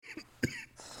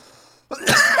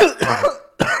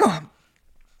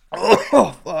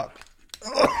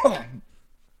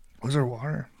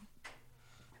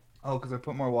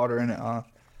put more water in it, huh?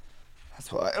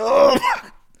 That's why. Oh,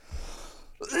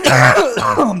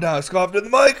 I'm down. I scoffed in the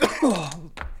mic.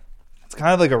 It's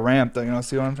kind of like a ramp thing. You know,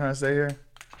 see what I'm trying to say here?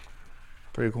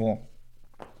 Pretty cool.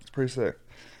 It's pretty sick.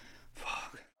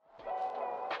 Fuck.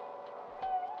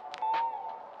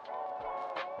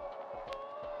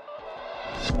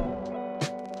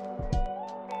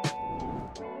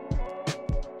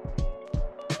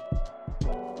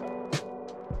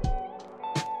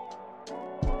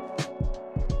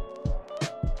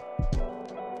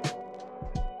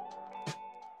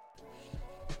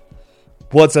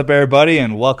 What's up, everybody,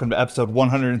 and welcome to episode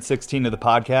 116 of the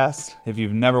podcast. If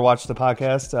you've never watched the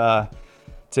podcast,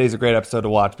 today's a great episode to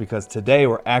watch because today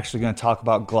we're actually going to talk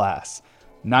about glass.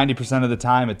 90% of the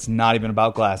time, it's not even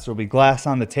about glass. There'll be glass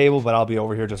on the table, but I'll be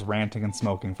over here just ranting and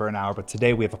smoking for an hour. But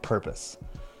today we have a purpose.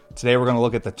 Today we're going to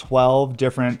look at the 12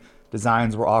 different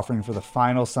designs we're offering for the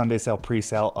final Sunday sale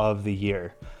pre-sale of the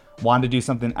year. Wanted to do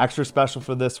something extra special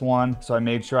for this one, so I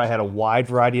made sure I had a wide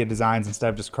variety of designs instead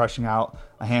of just crushing out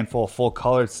a handful of full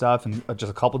colored stuff and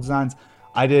just a couple designs.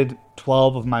 I did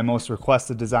 12 of my most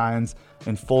requested designs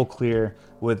in full clear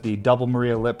with the double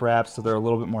Maria lip wraps, so they're a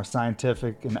little bit more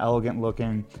scientific and elegant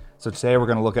looking. So today we're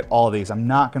going to look at all of these. I'm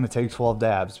not going to take 12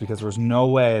 dabs because there's no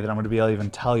way that I'm going to be able to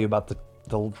even tell you about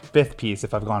the fifth piece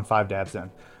if I've gone 5 dabs in.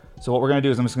 So what we're going to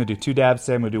do is I'm just going to do 2 dabs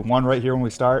today. I'm going to do one right here when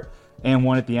we start and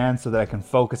one at the end so that I can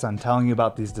focus on telling you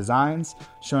about these designs,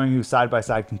 showing you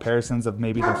side-by-side comparisons of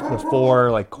maybe the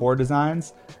 4 like core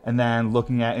designs, and then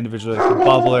looking at individually like, the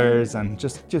bubblers, and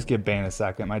just give Bane a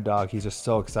second. My dog, he's just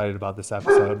so excited about this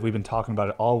episode. We've been talking about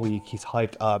it all week. He's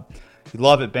hyped up. You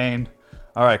love it, Bane.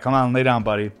 All right, come on, lay down,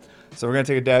 buddy. So we're going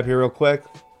to take a dab here real quick.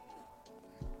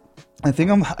 And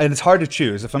it's hard to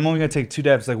choose. If I'm only going to take 2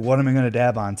 dabs, like what am I going to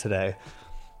dab on today?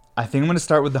 I think I'm going to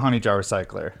start with the Honey Jar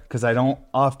Recycler because I don't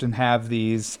often have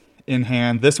these in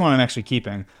hand. This one I'm actually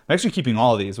keeping. I'm actually keeping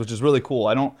all of these, which is really cool.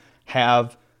 I don't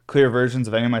have clear versions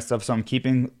of any of my stuff, so I'm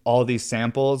keeping all of these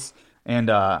samples, and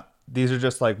these are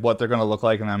just like what they're going to look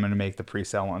like, and I'm going to make the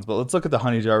pre-sale ones. But let's look at the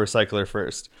Honey Jar Recycler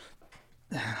first.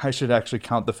 I should actually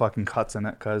count the fucking cuts in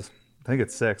it because I think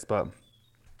it's 6, but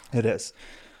it is.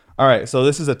 All right, so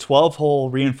this is a 12-hole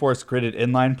reinforced gridded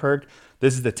inline perk.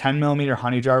 This is the 10mm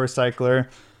Honey Jar Recycler.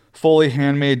 Fully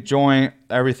handmade joint.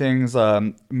 Everything's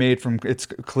made from, it's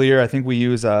clear. I think we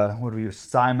use, what do we use?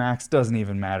 Cymax. Doesn't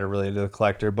even matter really to the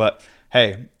collector, but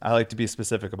hey, I like to be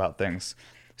specific about things.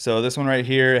 So this one right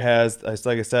here has,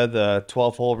 like I said, the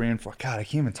 12-hole reinforced. God, I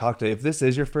can't even talk today. If this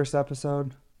is your first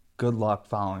episode, good luck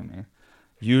following me.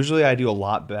 Usually I do a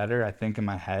lot better, I think, in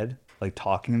my head, like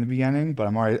talking in the beginning, but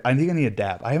I think I need a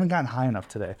dab. I haven't gotten high enough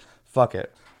today. Fuck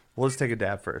it. We'll just take a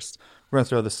dab first. We're going to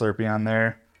throw the Slurpee on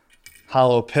there.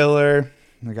 Hollow pillar.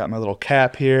 I got my little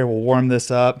cap here. We'll warm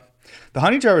this up. The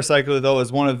Honey Jar Recycler, though,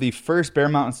 is one of the first Bear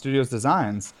Mountain Studios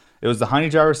designs. It was the Honey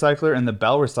Jar Recycler and the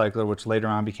Bell Recycler, which later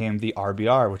on became the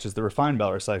RBR, which is the Refined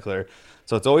Bell Recycler.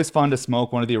 So it's always fun to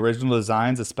smoke one of the original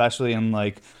designs, especially in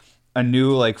like a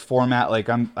new like format. Like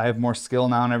I have more skill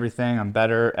now and everything. I'm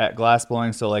better at glass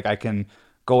blowing, so like I can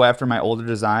go after my older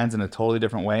designs in a totally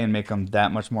different way and make them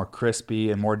that much more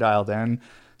crispy and more dialed in.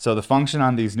 So the function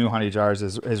on these new honey jars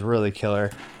is really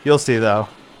killer. You'll see though.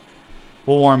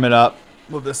 We'll warm it up.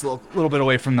 Move this a little bit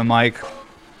away from the mic.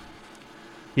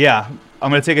 Yeah, I'm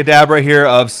going to take a dab right here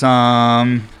of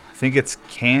some, I think it's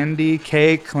candy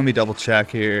cake. Let me double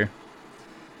check here.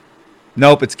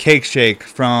 Nope, it's Cake Shake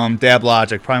from Dab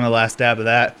Logic. Probably my last dab of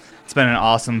that. It's been an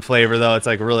awesome flavor though. It's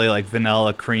like really like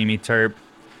vanilla, creamy terp.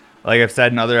 Like I've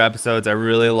said in other episodes, I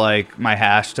really like my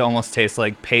hash to almost taste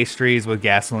like pastries with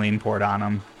gasoline poured on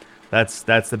them. That's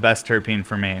the best terpene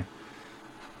for me.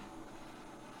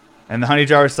 And the Honey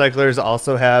Jar Recyclers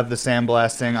also have the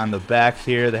sandblasting on the back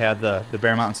here. They have the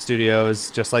Bear Mountain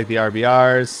Studios, just like the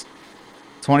RBRs.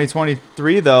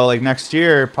 2023 though, like next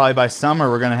year, probably by summer,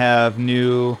 we're going to have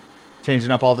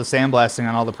changing up all the sandblasting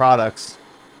on all the products.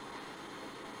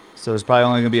 So there's probably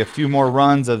only going to be a few more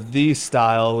runs of these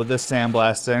style with this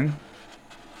sandblasting.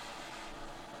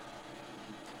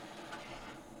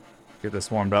 Get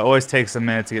this warmed up. Always takes a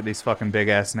minute to get these fucking big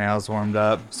ass nails warmed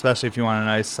up, especially if you want a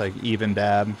nice like even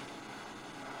dab.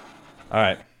 All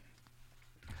right.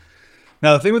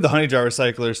 Now the thing with the Honey Jar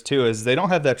Recyclers too is they don't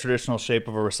have that traditional shape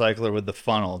of a recycler with the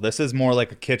funnel. This is more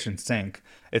like a kitchen sink.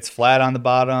 It's flat on the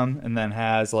bottom and then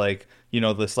has like, you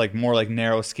know, this like more like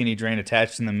narrow skinny drain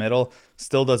attached in the middle.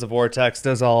 Still does a vortex,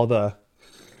 does all the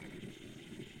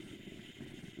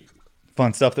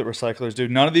fun stuff that recyclers do.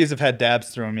 None of these have had dabs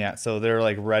through them yet, so they're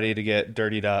like ready to get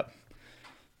dirtied up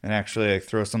and actually like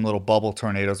throw some little bubble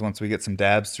tornadoes once we get some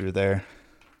dabs through there.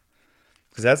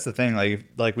 Because that's the thing,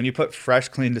 like when you put fresh,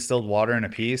 clean distilled water in a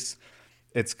piece,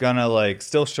 it's gonna like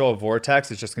still show a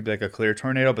vortex. It's just gonna be like a clear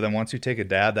tornado. But then once you take a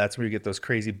dab, that's where you get those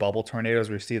crazy bubble tornadoes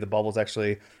where you see the bubbles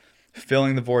actually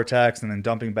filling the vortex and then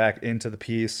dumping back into the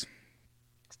piece.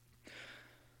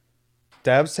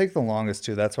 Dabs take the longest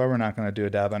too. That's why we're not going to do a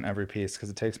dab on every piece,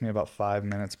 because it takes me about 5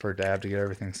 minutes per dab to get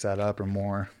everything set up or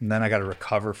more. And then I got to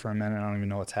recover for a minute. I don't even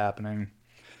know what's happening.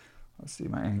 Let's see.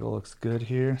 My angle looks good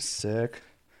here. Sick.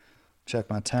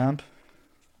 Check my temp.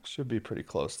 Should be pretty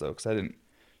close though, because I didn't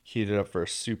heat it up for a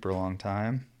super long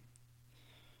time.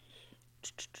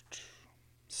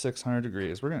 600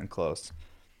 degrees. We're getting close.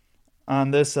 On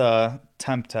this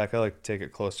temp tech, I like to take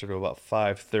it closer to about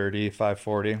 530,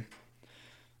 540.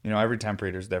 You know, every temp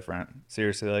reader is different.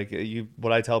 Seriously, like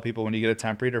what I tell people, when you get a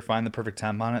temp reader, find the perfect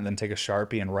temp on it, and then take a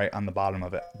Sharpie and write on the bottom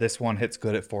of it. This one hits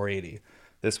good at 480.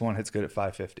 This one hits good at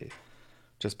 550.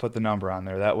 Just put the number on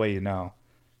there. That way you know,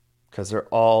 because they're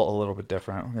all a little bit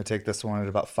different. I'm going to take this one at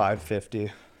about 550.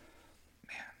 Man,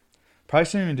 probably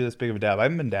shouldn't even do this big of a dab. I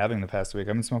haven't been dabbing the past week.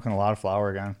 I've been smoking a lot of flower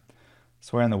again. I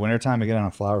swear in the wintertime I get on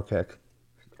a flower kick.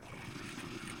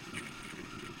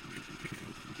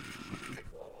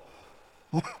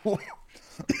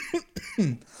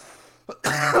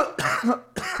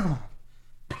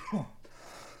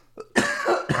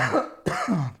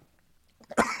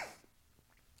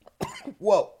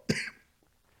 Whoa.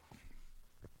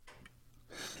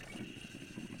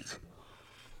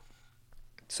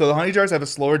 So the honey jars have a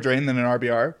slower drain than an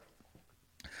RBR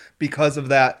because of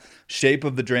that shape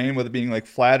of the drain, with it being like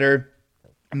flatter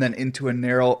and then into a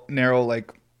narrow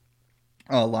like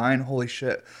line. Holy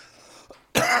shit.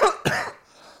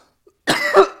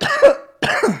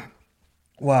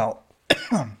 Wow.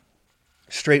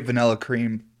 Straight vanilla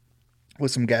cream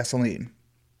with some gasoline.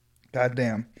 God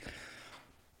damn.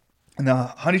 And the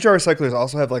honey jar recyclers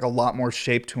also have like a lot more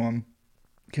shape to them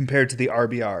compared to the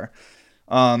RBR.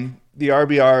 The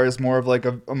RBR is more of like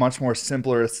a much more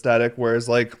simpler aesthetic, whereas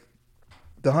like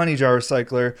the honey jar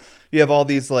recycler, you have all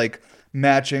these like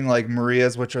matching like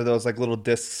Marias, which are those like little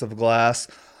discs of glass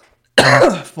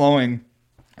flowing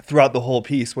throughout the whole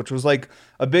piece, which was like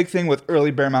a big thing with early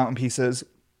Bear Mountain pieces,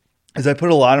 is I put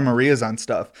a lot of Marias on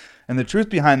stuff. And the truth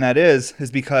behind that is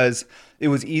because it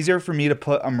was easier for me to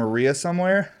put a Maria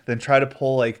somewhere than try to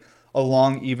pull like a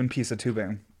long, even piece of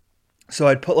tubing. So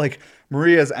I'd put like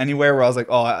Marias anywhere where I was like,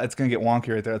 oh, it's going to get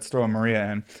wonky right there. Let's throw a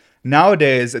Maria in.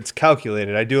 Nowadays, it's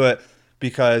calculated. I do it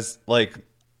because like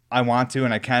I want to,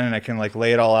 and I can like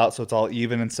lay it all out so it's all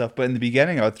even and stuff. But in the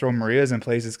beginning, I would throw Marias in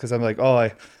places because I'm like, oh,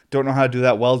 I don't know how to do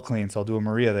that weld clean, so I'll do a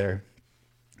Maria there.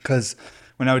 Because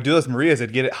when I would do those Marias,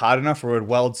 I'd get it hot enough where it would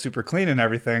weld super clean and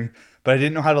everything, but I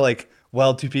didn't know how to like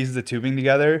weld two pieces of tubing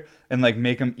together and like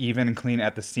make them even and clean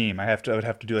at the seam. I would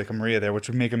have to do like a Maria there, which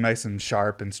would make them nice and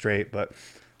sharp and straight. But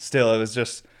still, it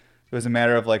was a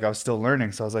matter of like I was still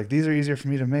learning. So I was like, these are easier for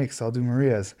me to make, so I'll do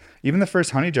Marias. Even the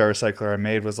first honey jar recycler I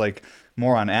made was like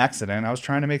more on accident. I was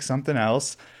trying to make something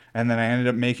else, and then I ended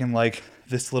up making like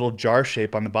this little jar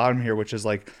shape on the bottom here, which is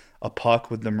like a puck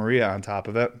with the Maria on top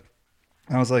of it.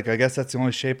 And I was like, I guess that's the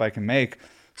only shape I can make.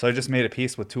 So I just made a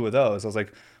piece with two of those. I was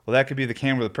like, well, that could be the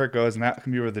can where the perk goes, and that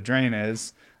can be where the drain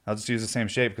is. I'll just use the same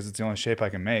shape because it's the only shape I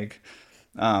can make.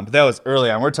 But that was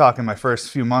early on. We're talking my first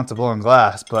few months of blowing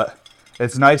glass, but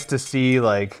it's nice to see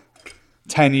like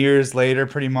 10 years later,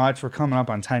 pretty much. We're coming up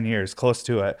on 10 years, close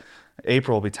to it.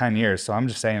 April will be 10 years, so I'm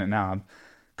just saying it now. I'm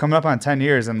coming up on 10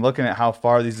 years and looking at how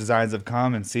far these designs have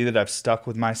come and see that I've stuck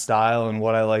with my style and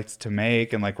what I liked to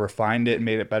make and like refined it and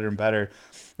made it better and better.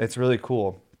 It's really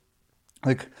cool.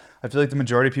 Like, I feel like the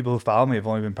majority of people who follow me have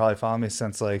only been probably following me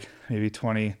since like maybe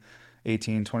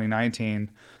 2018, 2019.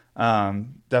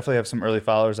 Definitely have some early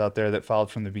followers out there that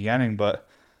followed from the beginning, but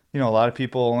you know, a lot of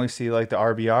people only see like the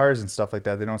RBRs and stuff like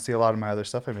that. They don't see a lot of my other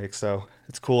stuff I make. So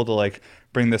it's cool to like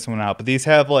bring this one out. But these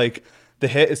have like, the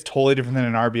hit is totally different than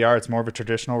an RBR. It's more of a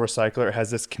traditional recycler. It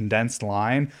has this condensed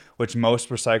line, which most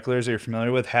recyclers that you're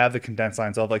familiar with have the condensed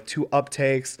lines. They'll have like two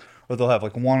uptakes, or they'll have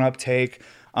like one uptake.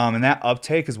 And that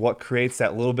uptake is what creates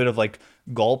that little bit of like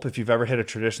gulp. If you've ever hit a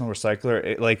traditional recycler,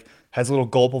 it like has a little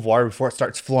gulp of water before it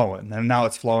starts flowing. And now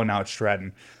it's flowing, now it's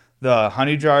shredding. The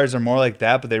honey jars are more like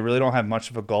that, but they really don't have much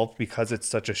of a gulp because it's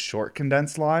such a short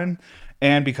condensed line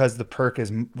and because the perk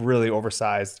is really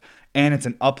oversized and it's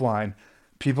an upline.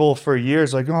 People for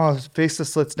years like, oh, face the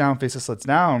slits down, face the slits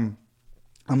down.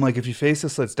 I'm like, if you face the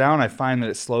slits down, I find that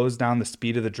it slows down the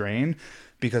speed of the drain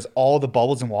because all the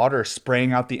bubbles in water are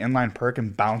spraying out the inline perk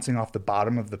and bouncing off the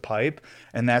bottom of the pipe.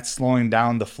 And that's slowing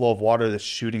down the flow of water that's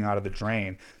shooting out of the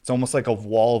drain. It's almost like a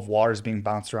wall of water is being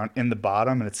bounced around in the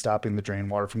bottom and it's stopping the drain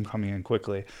water from coming in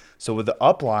quickly. So with the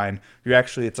upline,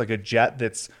 it's like a jet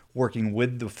that's working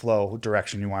with the flow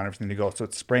direction you want everything to go. So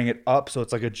it's spraying it up. So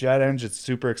it's like a jet engine. It's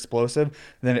super explosive. And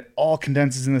then it all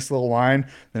condenses in this little line.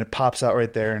 Then it pops out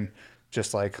right there and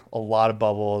just like a lot of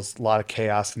bubbles, a lot of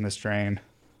chaos in this drain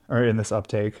or in this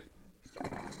uptake.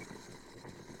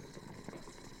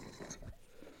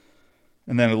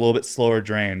 And then a little bit slower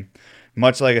drain.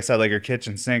 Much like I said, like your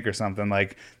kitchen sink or something,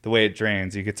 like the way it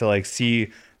drains, you get to like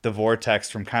see the vortex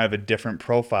from kind of a different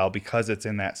profile because it's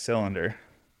in that cylinder.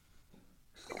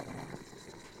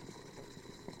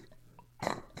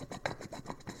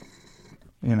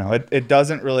 You know, it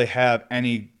doesn't really have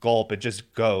any gulp. It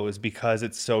just goes because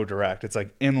it's so direct. It's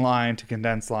like inline to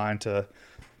condensed line to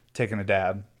taking a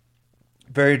dab.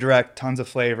 Very direct, tons of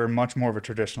flavor, much more of a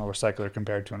traditional recycler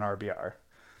compared to an RBR.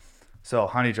 So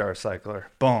honey jar recycler,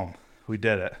 boom, we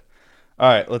did it. All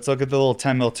right, let's look at the little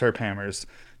 10 mil terp hammers.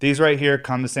 These right here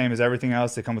come the same as everything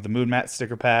else. They come with the Mood Mat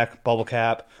sticker pack, bubble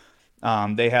cap.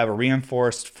 They have a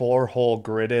reinforced 4-hole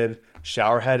gridded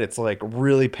shower head. It's like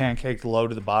really pancaked low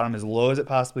to the bottom, as low as it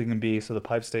possibly can be, so the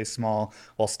pipe stays small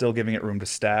while still giving it room to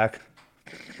stack.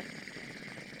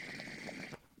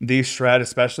 These shred,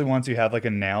 especially once you have like a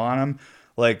nail on them.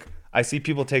 Like I see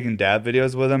people taking dab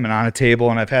videos with them and on a table,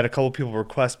 and I've had a couple people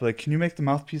request, like, can you make the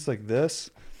mouthpiece like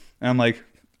this? And I'm like,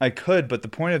 I could, but the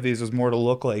point of these was more to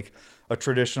look like a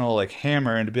traditional like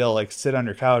hammer and to be able to like sit on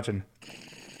your couch and,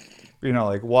 you know,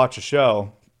 like watch a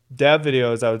show. Dab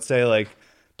videos, I would say, like,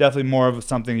 definitely more of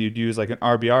something you'd use like an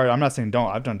RBR. I'm not saying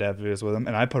don't. I've done dab videos with them,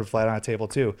 and I put it flat on a table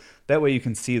too. That way you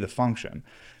can see the function.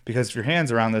 Because if your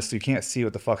hand's around this, you can't see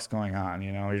what the fuck's going on.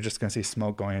 You know, you're just going to see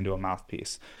smoke going into a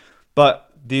mouthpiece.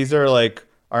 But these are like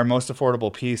our most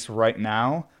affordable piece right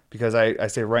now. Because I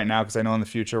say right now because I know in the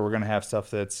future we're going to have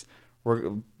stuff that's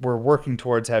we're working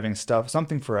towards having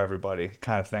something for everybody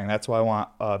kind of thing. That's why I want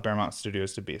Bear Mountain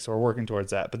Studios to be. So we're working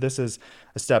towards that. But this is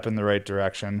a step in the right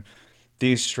direction.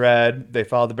 These shred, they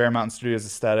follow the Bear Mountain Studios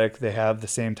aesthetic. They have the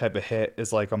same type of hit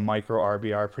as like a micro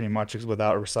RBR pretty much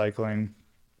without recycling.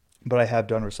 But I have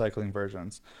done recycling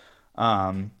versions.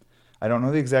 I don't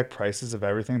know the exact prices of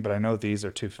everything, but I know these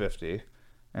are $250,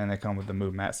 and they come with the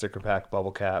Mood Mat sticker pack,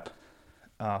 bubble cap,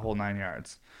 whole 9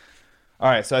 yards.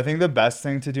 All right, so I think the best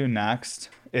thing to do next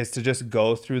is to just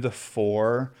go through the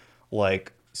 4,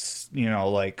 like, you know,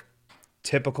 like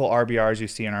typical RBRs you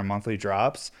see in our monthly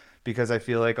drops, because I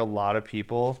feel like a lot of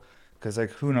people, because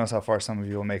like who knows how far some of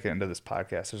you will make it into this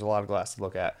podcast. There's a lot of glass to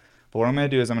look at. But what I'm going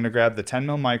to do is I'm going to grab the 10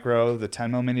 mil micro, the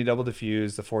 10 mil mini double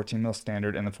diffuse, the 14 mil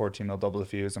standard, and the 14 mil double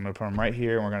diffuse. I'm going to put them right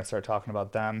here, and we're going to start talking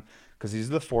about them because these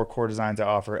are the 4 core designs I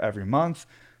offer every month.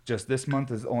 Just this month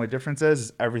is the only difference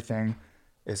is everything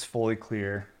is fully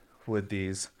clear with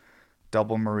these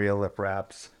double Maria lip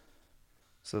wraps.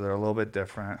 So they're a little bit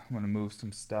different. I'm going to move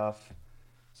some stuff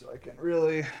so I can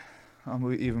really,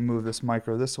 I'll even move this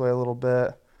micro this way a little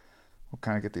bit. We'll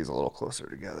kind of get these a little closer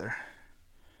together.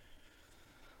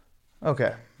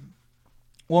 Okay,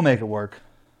 we'll make it work.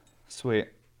 Sweet.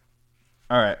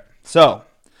 All right, so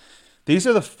these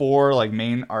are the 4 like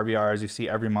main RBRs you see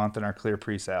every month in our clear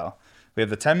presale. We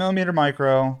have the 10 millimeter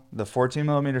micro, the 14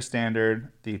 millimeter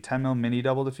standard, the 10 mil mini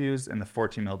double diffused, and the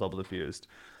 14 mil double diffused.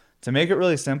 To make it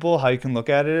really simple, how you can look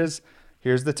at it is,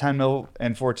 here's the 10 mil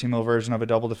and 14 mil version of a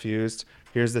double diffused.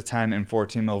 Here's the 10 and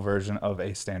 14 mil version of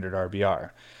a standard RBR.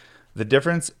 The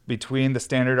difference between the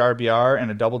standard RBR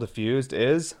and a double diffused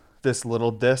is this little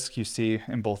disc you see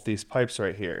in both these pipes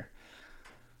right here.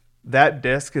 That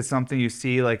disc is something you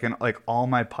see like in like all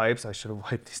my pipes. I should have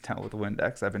wiped these down with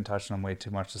Windex. I've been touching them way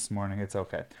too much this morning. It's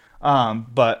okay.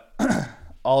 But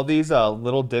all these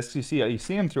little discs you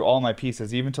see them through all my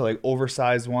pieces, even to like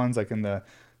oversized ones like in the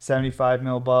 75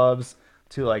 mil bulbs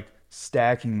to like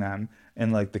stacking them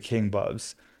in like the King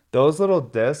bulbs. Those little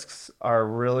discs are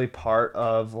really part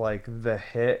of like the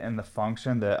hit and the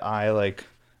function that I like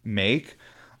make.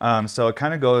 So it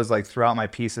kind of goes like throughout my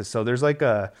pieces. So there's like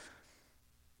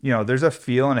there's a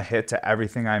feel and a hit to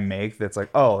everything I make that's like,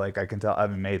 oh, like I can tell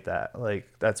Evan made that. Like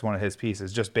that's one of his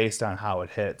pieces just based on how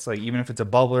it hits. Like even if it's a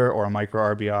bubbler or a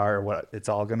micro RBR or what, it's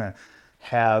all going to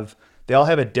have, they all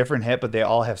have a different hit, but they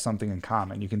all have something in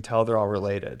common. You can tell they're all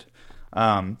related.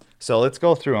 So let's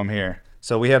go through them here.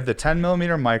 So we have the 10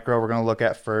 millimeter micro we're going to look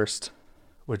at first,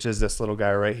 which is this little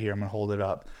guy right here. I'm going to hold it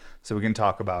up so we can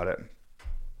talk about it.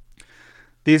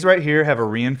 These right here have a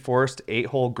reinforced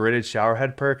 8-hole gridded shower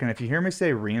head perk. And if you hear me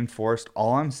say reinforced,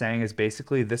 all I'm saying is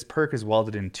basically this perk is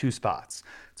welded in 2 spots.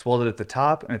 It's welded at the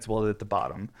top and it's welded at the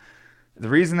bottom. The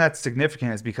reason that's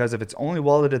significant is because if it's only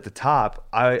welded at the top,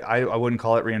 I wouldn't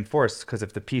call it reinforced, because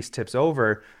if the piece tips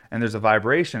over and there's a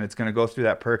vibration, it's going to go through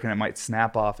that perk and it might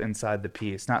snap off inside the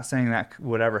piece. Not saying that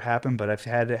would ever happen, but I've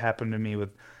had it happen to me with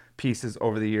pieces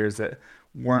over the years that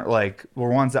were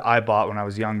ones that I bought when I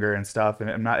was younger and stuff,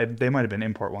 and they might have been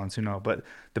import ones, who knows. But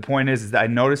the point is that I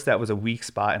noticed that was a weak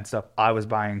spot and stuff I was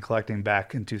buying and collecting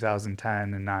back in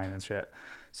 2010 and 9 and shit.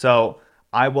 So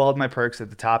I weld my perks at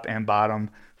the top and bottom.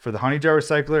 For the Honey Jar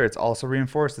Recycler, it's also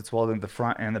reinforced. It's welded at the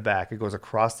front and the back. It goes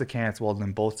across the can. It's welded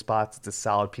in both spots. It's a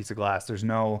solid piece of glass.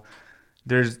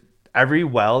 Every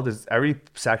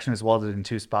section is welded in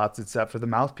 2 spots except for the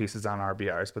mouthpieces on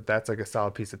RBRs, but that's like a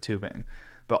solid piece of tubing.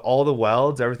 But all the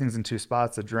welds, everything's in 2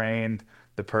 spots. The drain,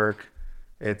 the perk,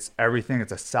 it's everything.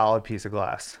 It's a solid piece of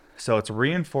glass. So it's a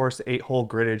reinforced 8-hole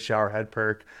gridded shower head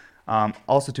perk.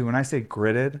 Also, too, when I say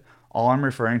gridded, all I'm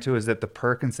referring to is that the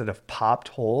perk, instead of popped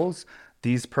holes,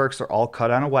 these perks are all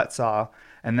cut on a wet saw,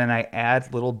 and then I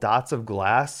add little dots of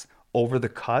glass over the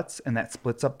cuts, and that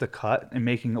splits up the cut and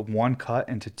making one cut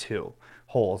into 2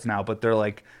 holes now. But they're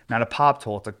like not a popped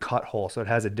hole, it's a cut hole, so it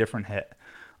has a different hit.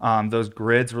 Those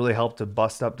grids really help to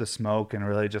bust up the smoke and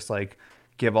really just like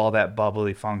give all that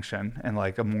bubbly function and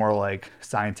like a more like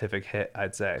scientific hit,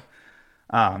 I'd say.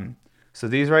 So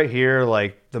these right here,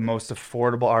 like the most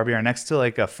affordable RBR, next to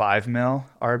like a 5 mil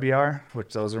RBR,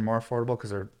 which those are more affordable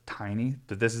because they're tiny.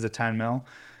 But this is a 10 mil,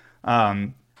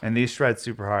 and these shred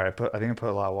super hard. I think I put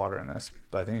a lot of water in this,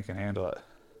 but I think it can handle it.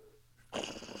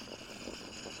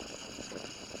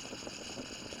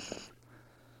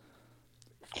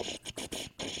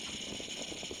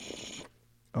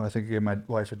 Oh, I think I gave my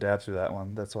wife a dab through that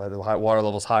one. That's why the water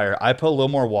level's higher. I put a little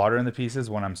more water in the pieces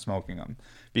when I'm smoking them,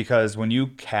 because when you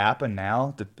cap a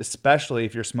nail, especially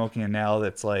if you're smoking a nail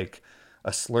that's like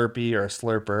a Slurpee or a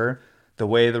Slurper, the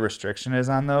way the restriction is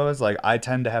on those, like I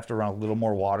tend to have to run a little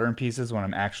more water in pieces when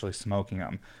I'm actually smoking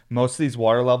them. Most of these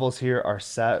water levels here are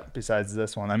set. Besides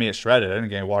this one, I mean, it's shredded. I didn't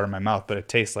get any water in my mouth, but it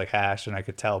tastes like hash, and I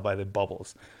could tell by the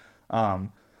bubbles.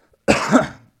 Um,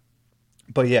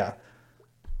 but yeah.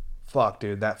 Fuck,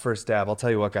 dude, that first dab. I'll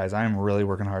tell you what, guys, I am really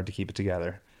working hard to keep it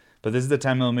together. But this is the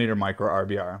 10 millimeter micro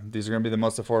RBR. These are going to be the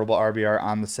most affordable RBR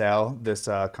on the sale this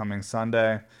coming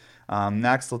Sunday.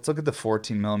 Next, let's look at the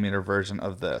 14 millimeter version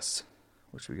of this,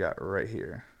 which we got right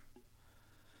here.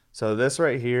 So this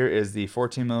right here is the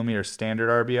 14 millimeter standard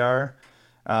RBR.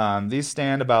 These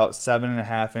stand about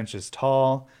 7.5 inches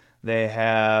tall. They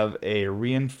have a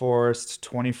reinforced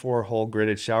 24-hole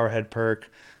gridded shower head perk.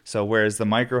 So whereas the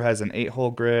micro has an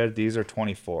 8-hole grid, these are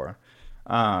 24.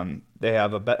 They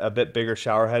have a bit bigger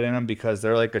shower head in them because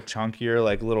they're like a chunkier,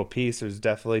 like little piece. There's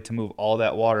definitely, to move all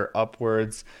that water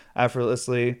upwards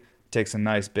effortlessly, takes a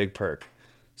nice big perk.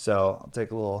 So I'll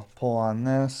take a little pull on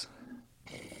this.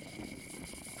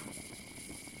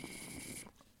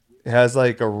 It has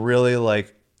like a really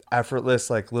like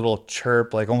effortless, like little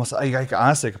chirp, like almost,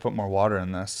 honestly, I could put more water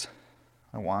in this.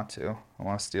 I want to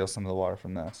steal some of the water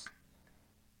from this.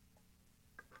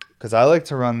 Because I like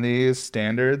to run these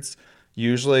standards,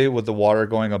 usually with the water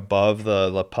going above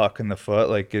the puck in the foot,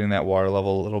 like getting that water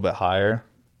level a little bit higher.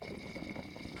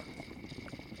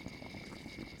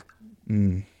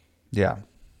 Yeah,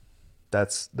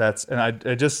 and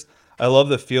I love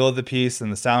the feel of the piece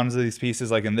and the sounds of these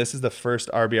pieces. Like, and this is the first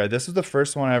RBR. This is the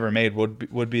first one I ever made.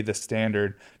 Would be the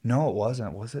standard. No, it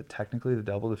wasn't. Was it technically the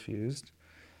double diffused?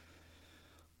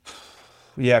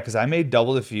 Yeah, because I made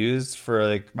double diffused for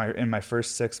like in my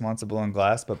first 6 months of blowing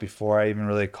glass, but before I even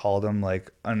really called them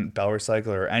like a Bell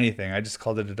recycler or anything, I just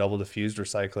called it a double diffused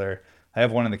recycler. I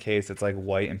have one in the case that's like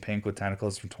white and pink with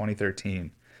tentacles from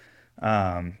 2013.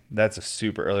 That's a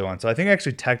super early one. So I think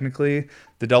actually technically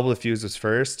the double diffused was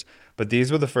first, but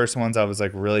these were the first ones I was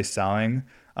like really selling,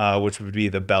 which would be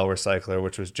the Bell recycler,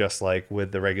 which was just like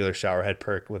with the regular shower head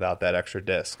perk without that extra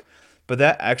disc. But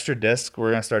that extra disc,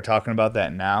 we're gonna start talking about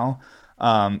that now.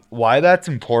 Why that's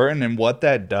important and what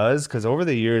that does, because over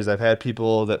the years I've had other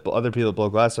people that blow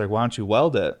glass like, why don't you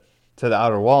weld it to the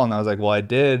outer wall? And I was like, well, I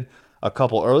did a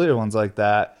couple earlier ones like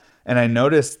that, and I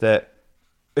noticed that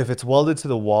if it's welded to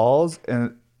the walls,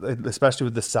 and especially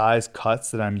with the size cuts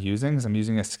that I'm using, because I'm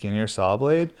using a skinnier saw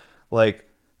blade, like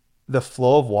the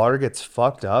flow of water gets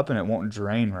fucked up and it won't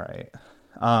drain right,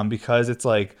 because it's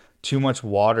like too much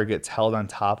water gets held on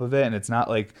top of it, and it's not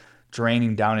like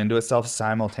draining down into itself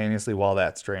simultaneously while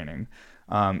that's draining.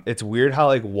 It's weird how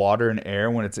like water and air,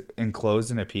 when it's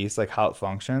enclosed in a piece, like how it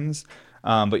functions.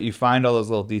 But you find all those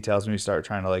little details when you start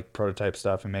trying to like prototype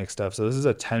stuff and make stuff. So this is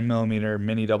a 10 millimeter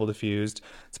mini double diffused.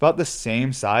 It's about the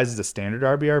same size as a standard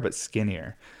RBR, but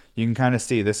skinnier. You can kind of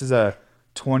see this is a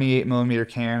 28 millimeter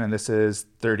can and this is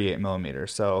 38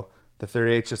 millimeters. So the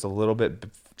 38 is just a little bit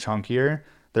chunkier.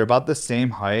 They're about the same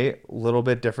height, a little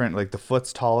bit different. Like the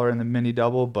foot's taller in the mini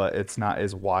double, but it's not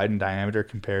as wide in diameter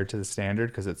compared to the standard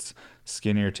because it's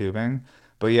skinnier tubing.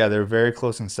 But yeah, they're very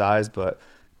close in size, but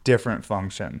different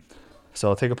function. So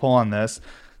I'll take a pull on this.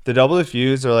 The double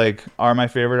diffused are my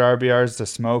favorite RBRs to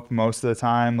smoke most of the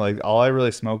time. Like all I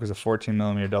really smoke is a 14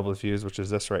 millimeter double diffused, which is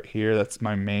this right here. That's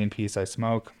my main piece I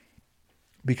smoke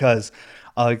because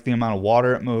I like the amount of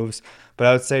water it moves. But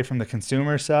I would say from the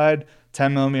consumer side,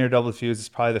 10 millimeter double diffused is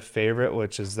probably the favorite,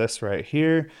 which is this right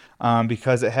here,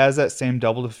 because it has that same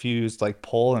double diffused like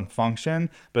pull and function,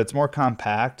 but it's more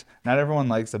compact. Not everyone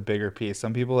likes a bigger piece.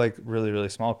 Some people like really, really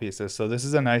small pieces. So this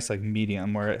is a nice like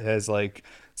medium where it has like,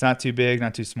 it's not too big,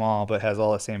 not too small, but has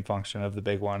all the same function of the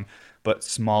big one, but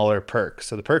smaller perk.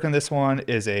 So the perk in this one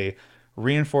is a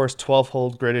reinforced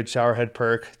 12-hole gridded showerhead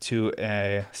perk to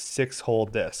a 6-hole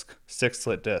disc,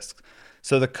 6-slit disc.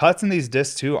 So the cuts in these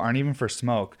discs too aren't even for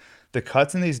smoke. The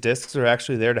cuts in these discs are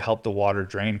actually there to help the water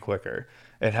drain quicker.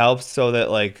 It helps so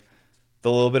that like the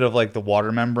little bit of like the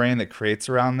water membrane that creates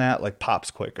around that like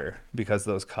pops quicker because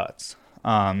of those cuts.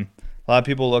 A lot of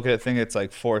people look at it think it's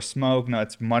like for smoke. No,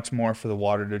 it's much more for the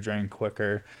water to drain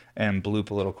quicker and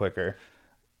bloop a little quicker,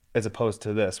 as opposed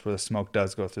to this where the smoke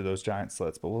does go through those giant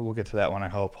slits. But we'll get to that one, I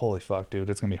hope. Holy fuck, dude,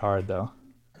 it's gonna be hard though.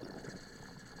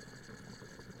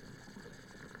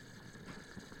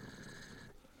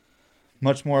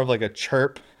 Much more of like a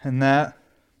chirp in that.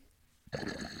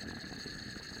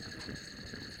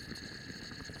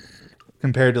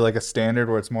 Compared to like a standard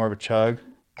where it's more of a chug.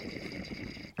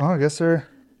 Oh, I guess they're...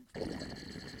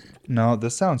 No,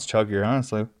 this sounds chuggier,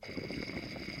 honestly.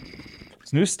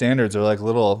 These new standards are like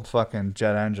little fucking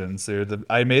jet engines, dude.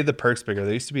 I made the perks bigger.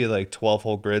 They used to be like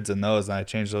 12-hole grids in those, and I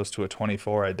changed those to a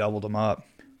 24. I doubled them up.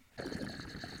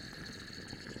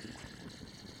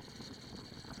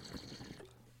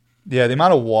 Yeah, the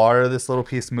amount of water this little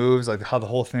piece moves, like how the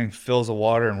whole thing fills with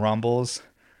water and rumbles,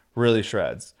 really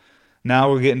shreds.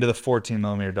 Now we're getting to the 14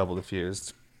 millimeter double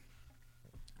diffused.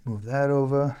 Move that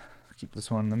over. Keep this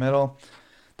one in the middle.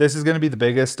 This is going to be the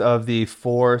biggest of the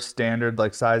 4 standard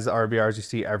like size RBRs you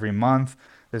see every month.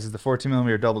 This is the 14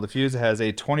 millimeter double diffused. It has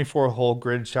a 24-hole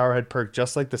grid showerhead perk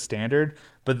just like the standard,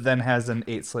 but then has an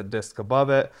 8-slit disc above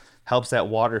it. Helps that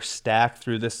water stack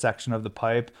through this section of the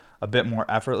pipe a bit more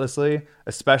effortlessly,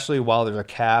 especially while there's a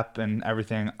cap and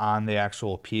everything on the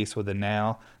actual piece with a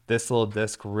nail. This little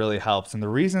disc really helps. And the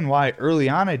reason why early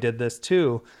on I did this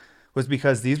too was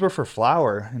because these were for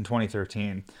flour in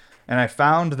 2013. And I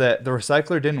found that the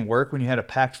recycler didn't work when you had a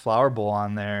packed flour bowl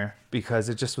on there because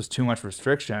it just was too much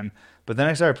restriction. But then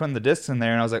I started putting the discs in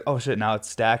there and I was like, oh shit, now it's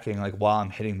stacking like while I'm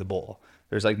hitting the bowl.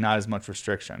 There's like not as much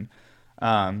restriction.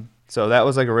 So that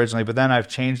was like originally, but then I've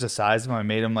changed the size of them. I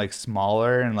made them like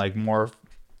smaller and like more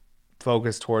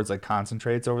focused towards like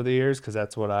concentrates over the years because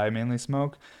that's what I mainly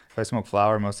smoke. If I smoke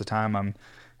flour, most of the time I'm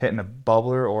hitting a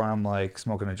bubbler or I'm like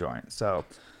smoking a joint. So,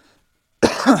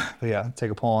 but yeah, take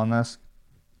a pull on this.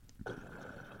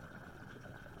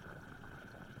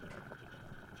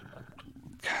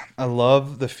 I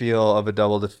love the feel of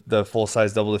the full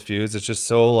size double diffuse. It's just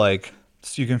so like,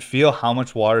 so you can feel how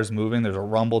much water is moving. There's a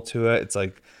rumble to it. It's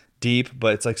like deep,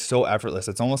 but it's like so effortless.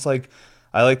 It's almost like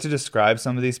I like to describe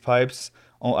some of these pipes.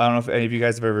 Oh, I don't know if any of you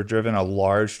guys have ever driven a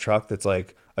large truck that's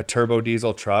like a turbo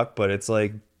diesel truck, but it's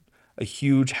like a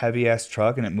huge heavy ass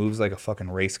truck and it moves like a fucking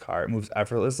race car. It moves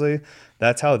effortlessly.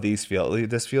 That's how these feel.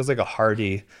 This feels like a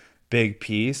hardy big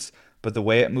piece, but the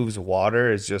way it moves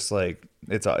water is just like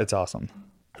it's awesome.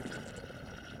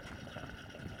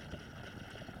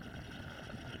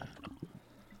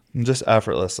 Just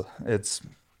effortless.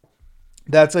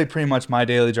 That's like pretty much my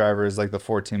daily driver is like the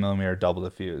 14 millimeter double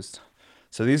diffused.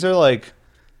 So these are like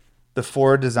the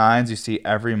 4 designs you see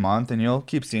every month, and you'll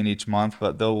keep seeing each month,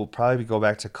 but they'll probably go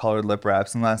back to colored lip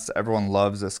wraps unless everyone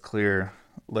loves this clear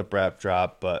lip wrap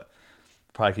drop, but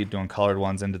probably keep doing colored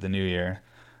ones into the new year.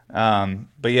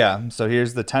 But yeah, so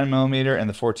here's the 10 millimeter and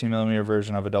the 14 millimeter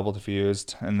version of a double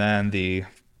diffused, and then the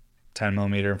 10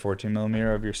 millimeter and 14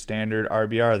 millimeter of your standard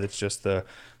RBR. That's just the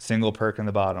single perk in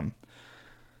the bottom.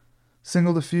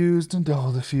 Single diffused and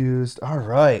double diffused. All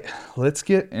right, let's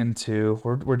get into,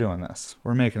 we're doing this.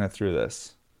 We're making it through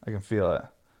this. I can feel it.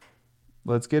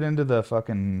 Let's get into the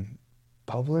fucking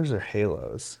bubblers or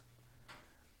halos.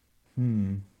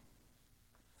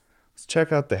 Let's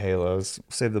check out the halos.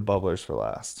 Save the bubblers for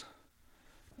last.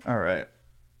 All right.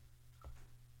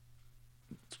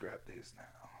 Let's grab these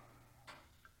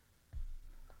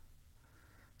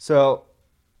So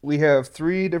we have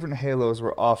 3 different halos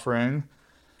we're offering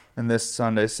in this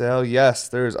Sunday sale. Yes,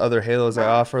 there's other halos I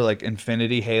offer, like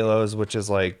infinity halos, which is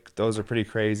like those are pretty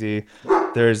crazy.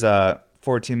 There's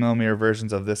 14 millimeter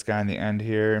versions of this guy in the end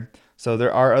here. So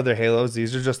there are other halos.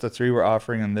 These are just the 3 we're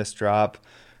offering in this drop.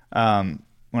 When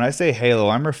I say halo,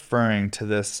 I'm referring to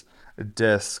this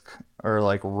disc or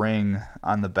like ring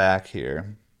on the back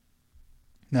here.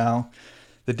 Now,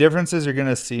 the differences you're going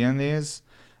to see in these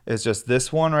is just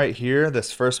this one right here.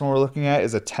 This first one we're looking at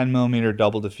is a 10 millimeter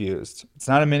double diffused. It's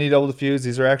not a mini double diffused.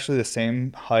 These are actually the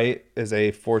same height as a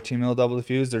 14 mil double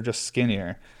diffused. They're just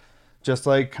skinnier. Just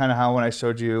like kind of how when I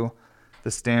showed you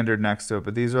the standard next to it,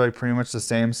 but these are like pretty much the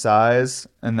same size,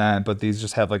 and then but these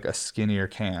just have like a skinnier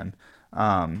can,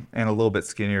 and a little bit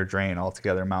skinnier drain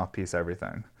altogether, mouthpiece,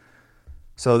 everything.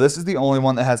 So this is the only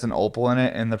one that has an opal in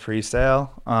it in the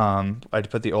pre-sale. I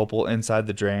put the opal inside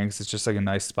the drain because it's just like a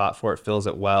nice spot for it, fills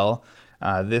it well.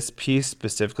 This piece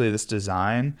specifically, this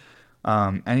design,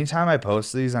 anytime I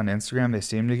post these on Instagram, they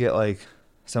seem to get like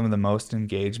some of the most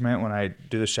engagement when I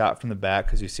do the shot from the back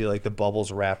because you see like the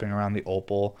bubbles wrapping around the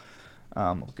opal.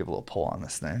 We'll give a little pull on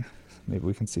this thing. Maybe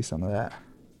we can see some of that.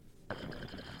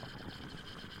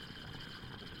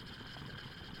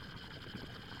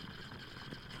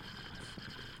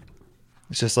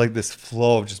 It's just like this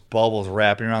flow of just bubbles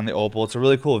wrapping around the opal. It's a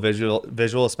really cool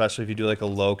visual, especially if you do like a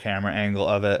low camera angle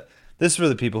of it. This is for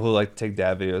the people who like to take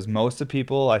dab videos. Most of the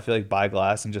people, I feel like, buy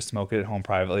glass and just smoke it at home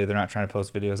privately. They're not trying to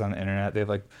post videos on the internet. They have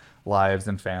like lives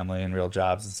and family and real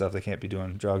jobs and stuff. They can't be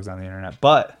doing drugs on the internet.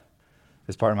 But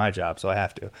it's part of my job, so I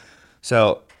have to.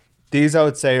 So these I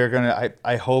would say are gonna.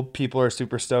 I hope people are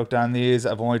super stoked on these.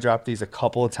 I've only dropped these a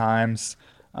couple of times,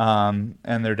 and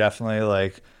they're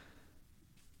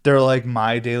like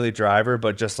my daily driver,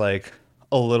 but just like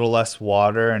a little less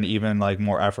water and even like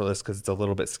more effortless because it's a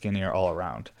little bit skinnier all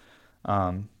around.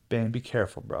 Bane, be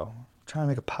careful, bro. I'm trying to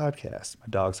make a podcast. My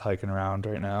dog's hiking around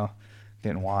right now,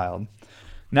 getting wild.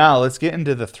 Now let's get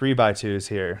into the 3x2s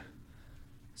here.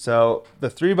 So the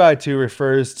 3x2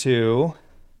 refers to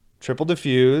triple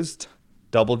diffused,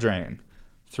 double drain.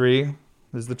 3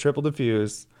 is the triple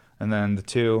diffused, and then the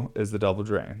 2 is the double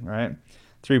drain, right?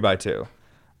 3x2.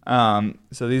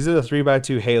 So these are the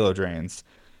 3x2 halo drains.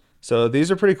 So these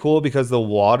are pretty cool because the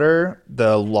water,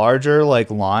 the larger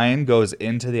like line goes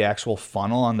into the actual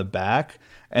funnel on the back,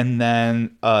 and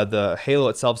then the halo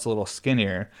itself is a little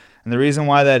skinnier. And the reason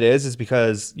why that is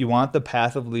because you want the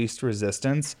path of least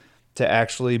resistance to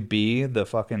actually be the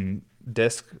fucking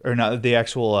disc, or not the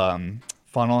actual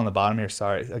funnel on the bottom here.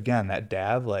 Sorry, again, that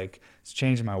dab, like, it's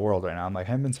changing my world right now. I'm like, I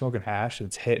haven't been smoking hash, and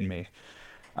it's hitting me.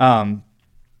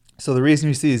 So the reason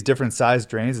you see these different size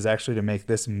drains is actually to make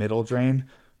this middle drain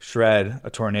shred a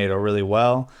tornado really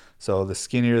well. So the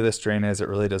skinnier this drain is, it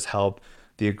really does help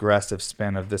the aggressive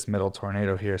spin of this middle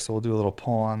tornado here. So we'll do a little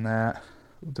pull on that.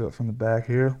 We'll do it from the back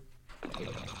here.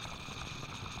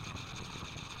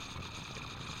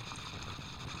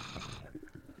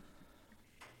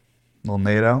 Little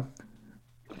NATO.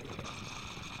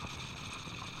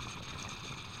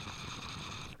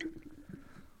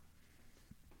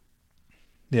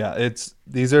 Yeah,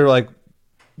 these are like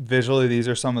visually, these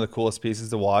are some of the coolest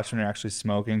pieces to watch when you're actually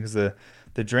smoking because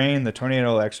the drain, the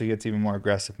tornado actually gets even more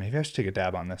aggressive. Maybe I should take a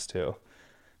dab on this too.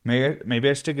 Maybe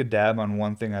I should take a dab on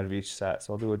one thing out of each set.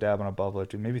 So I'll do a dab on a bubbler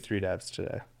too. Maybe 3 dabs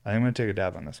today. I think I'm gonna take a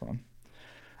dab on this one.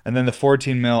 And then the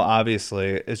 14 mil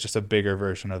obviously is just a bigger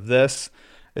version of this.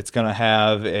 It's gonna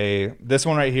have this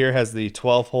one right here has the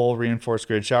 12 hole reinforced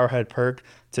grid shower head perk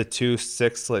to 2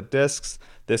 6-slit discs.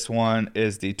 This one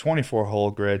is the 24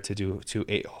 hole grid to do 2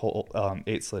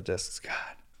 8-slit discs.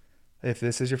 God, if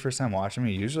this is your first time watching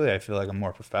me, usually I feel like I'm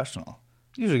more professional.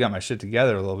 Usually got my shit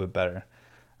together a little bit better.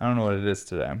 I don't know what it is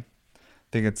today. I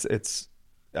think it's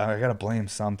I gotta blame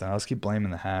something. I'll just keep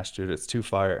blaming the hash, dude. It's too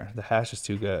fire. The hash is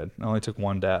too good. I only took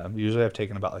 1 dab. Usually I've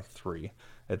taken about like 3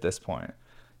 at this point.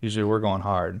 Usually we're going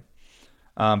hard.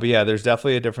 But yeah, there's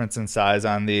definitely a difference in size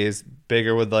on these.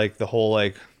 Bigger with like the whole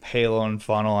like halo and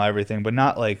funnel, everything, but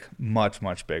not like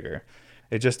much bigger.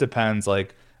 It just depends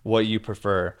like what you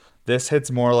prefer. This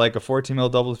hits more like a 14 mil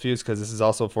double diffuse because this is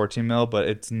also 14 mil, but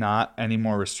it's not any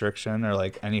more restriction or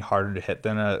like any harder to hit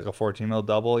than a 14 mil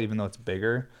double, even though it's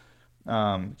bigger.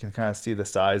 You can kind of see the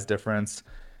size difference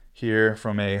here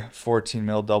from a 14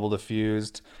 mil double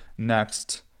diffused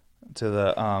next to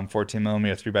the 14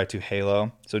 millimeter 3x2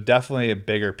 halo. So definitely a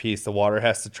bigger piece. The water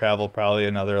has to travel probably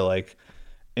another like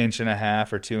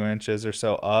 1.5 or 2 inches or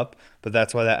so up, but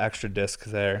that's why that extra disc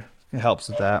there, it helps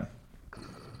with that.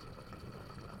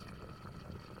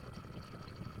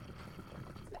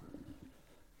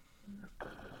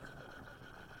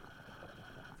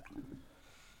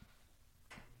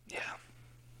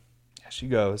 she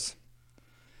goes.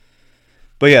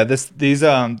 But yeah, these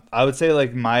I would say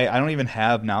like I don't even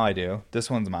have, now I do. This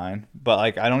one's mine. But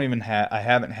like I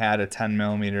haven't had a 10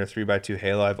 millimeter 3x2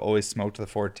 Halo. I've always smoked the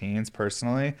 14s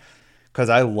personally because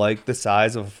I like the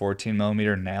size of a 14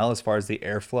 millimeter nail as far as the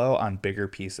airflow on bigger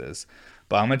pieces.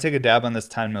 But I'm gonna take a dab on this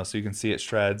 10 mil so you can see it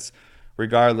shreds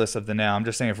regardless of the nail. I'm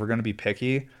just saying if we're gonna be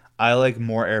picky, I like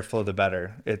more airflow the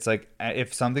better. It's like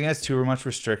if something has too much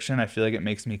restriction, I feel like it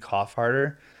makes me cough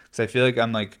harder because I feel like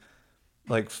I'm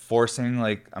like forcing,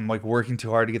 like I'm like working too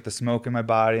hard to get the smoke in my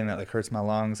body and that like hurts my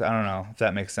lungs. I don't know if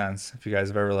that makes sense. If you guys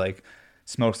have ever like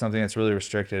smoked something that's really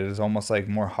restricted, it's almost like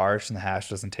more harsh and the hash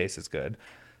doesn't taste as good.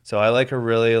 So I like a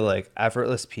really like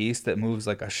effortless piece that moves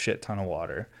like a shit ton of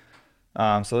water.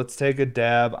 So let's take a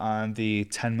dab on the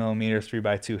 10 millimeter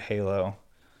 3x2 Halo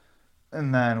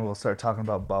and then we'll start talking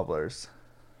about bubblers.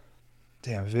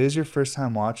 Damn, if it is your first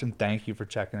time watching, thank you for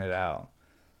checking it out.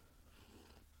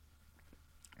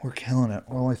 We're killing it.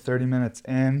 We're only 30 minutes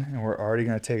in, and we're already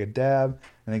going to take a dab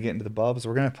and then get into the bubs.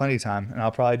 We're going to have plenty of time, and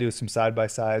I'll probably do some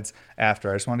side-by-sides after.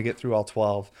 I just want to get through all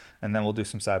 12, and then we'll do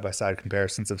some side-by-side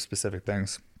comparisons of specific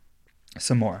things.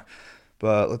 Some more.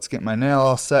 But let's get my nail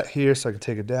all set here so I can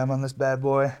take a dab on this bad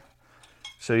boy.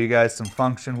 Show you guys some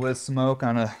function with smoke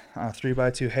on a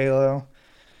 3x2 Halo.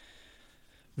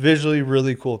 Visually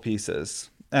really cool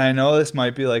pieces. And I know this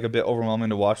might be like a bit overwhelming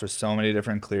to watch with so many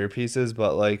different clear pieces,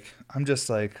 but like I'm just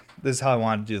like, this is how I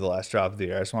wanted to do the last drop of the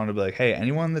year. I just wanted to be like, hey,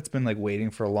 anyone that's been like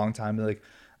waiting for a long time, be like,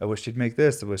 I wish you'd make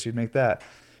this, I wish you'd make that.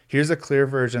 Here's a clear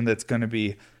version that's going to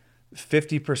be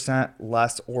 50%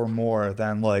 less or more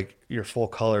than like your full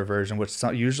color version, which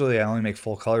usually I only make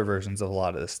full color versions of a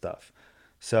lot of this stuff.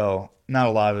 So not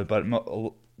a lot of it, but a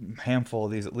handful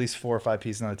of these, at least 4 or 5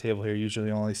 pieces on the table here,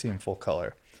 usually only see in full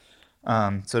color.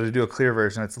 So to do a clear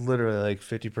version, it's literally like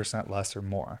 50% less or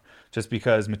more, just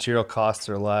because material costs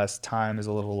are less, time is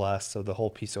a little less, so the whole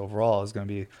piece overall is going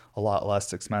to be a lot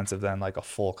less expensive than like a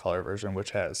full color version,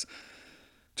 which has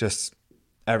just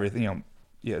everything,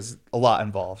 is a lot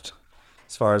involved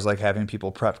as far as like having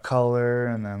people prep color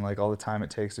and then like all the time it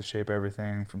takes to shape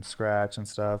everything from scratch and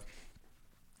stuff.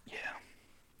 Yeah.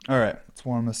 All right, let's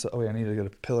warm this up. Oh yeah, I need to get a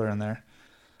pillar in there.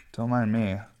 Don't mind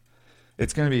me.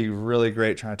 It's going to be really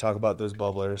great trying to talk about those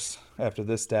bubblers after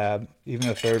this dab, even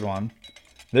the third one.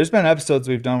 There's been episodes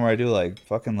we've done where I do like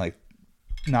fucking like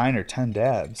 9 or 10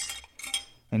 dabs.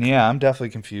 And yeah, I'm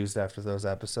definitely confused after those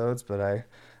episodes, but I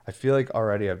feel like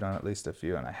already I've done at least a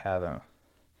few and I haven't.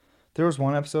 There was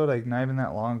one episode like not even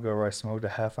that long ago where I smoked a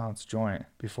half-ounce joint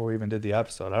before we even did the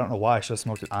episode. I don't know why I should have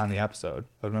smoked it on the episode.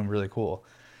 That would have been really cool.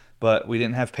 But we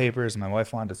didn't have papers and my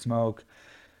wife wanted to smoke.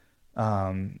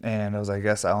 And I was like, I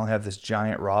guess I only have this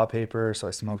giant raw paper, so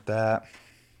I smoked that.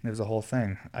 It was a whole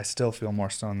thing. I still feel more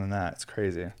stoned than that. It's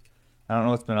crazy. I don't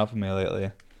know what's been up with me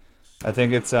lately. I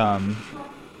think it's I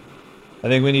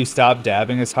think when you stop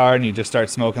dabbing as hard and you just start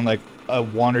smoking like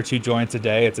 1 or 2 joints a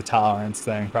day, it's a tolerance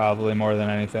thing, probably more than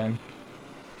anything.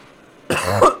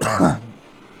 But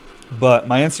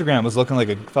my Instagram was looking like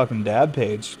a fucking dab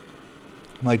page.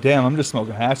 I'm like, damn, I'm just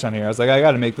smoking hash on here. I was like, I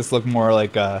got to make this look more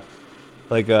like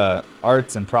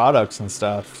arts and products and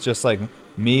stuff. It's just like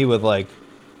me with like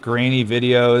grainy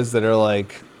videos that are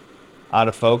like out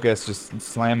of focus, just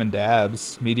slamming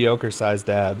dabs, mediocre sized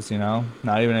dabs,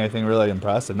 not even anything really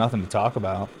impressive, nothing to talk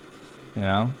about,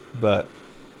 but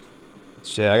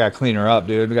shit, I gotta clean her up,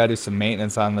 dude. We gotta do some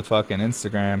maintenance on the fucking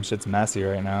Instagram. Shit's messy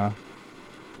right now.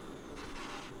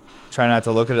 Try not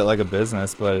to look at it like a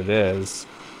business, but it is.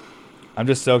 I'm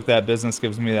just stoked that business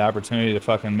gives me the opportunity to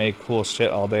fucking make cool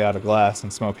shit all day out of glass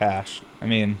and smoke hash. I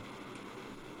mean,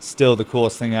 still the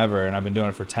coolest thing ever, and I've been doing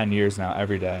it for 10 years now,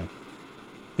 every day.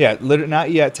 Yeah, literally,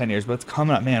 not yet 10 years, but it's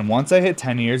coming up. Man, once I hit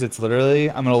 10 years, it's literally,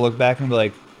 I'm going to look back and be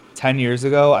like, 10 years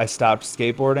ago, I stopped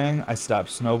skateboarding, I stopped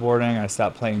snowboarding, and I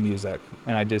stopped playing music.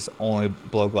 And I just only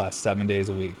blow glass 7 days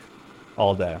a week,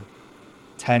 all day.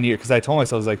 10 years, because I told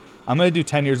myself, I was like, I'm going to do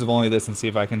 10 years of only this and see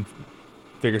if I can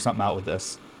figure something out with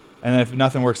this. And then if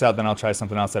nothing works out, then I'll try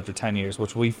something else after 10 years,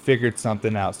 which we figured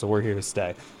something out, so we're here to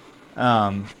stay.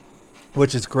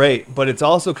 Which is great, but it's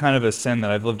also kind of a sin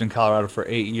that I've lived in Colorado for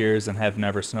 8 years and have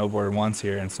never snowboarded once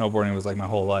here, and snowboarding was like my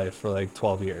whole life for like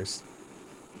 12 years.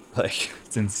 Like,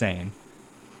 it's insane.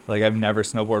 Like, I've never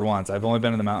snowboarded once. I've only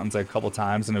been in the mountains like a couple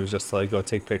times, and it was just to like go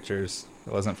take pictures.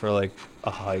 It wasn't for like a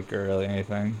hike or really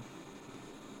anything.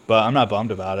 But I'm not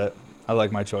bummed about it. I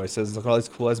like my choices. Look at all these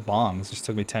cool ass bongs. It just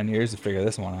took me 10 years to figure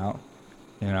this one out.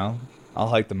 I'll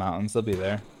hike the mountains. They'll be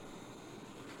there.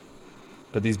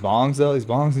 But these bongs, though, these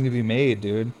bongs need to be made,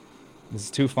 dude. This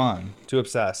is too fun. Too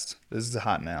obsessed. This is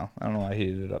hot now. I don't know why I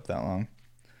heated it up that long.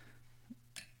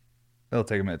 It'll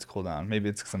take a minute to cool down. Maybe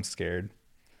it's because I'm scared.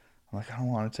 I'm like, I don't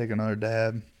want to take another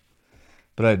dab,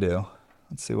 but I do.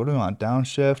 Let's see, what do we want?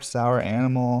 Downshift, sour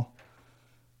animal,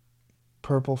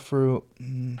 purple fruit,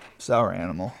 sour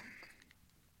animal.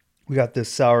 We got this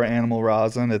sour animal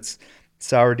rosin. It's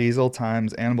sour diesel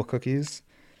times animal cookies.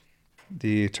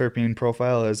 The terpene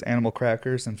profile is animal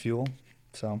crackers and fuel.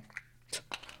 So,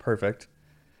 perfect.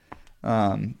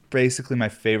 Basically my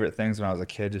favorite things when I was a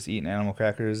kid, just eating animal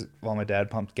crackers while my dad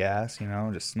pumped gas,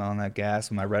 just smelling that gas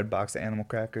with my red box of animal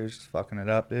crackers, just fucking it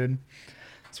up, dude.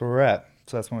 That's where we're at.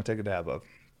 So that's what I'm gonna take a dab of.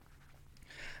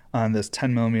 On this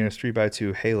 10 millimeter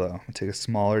 3x2 Halo. I'm gonna take a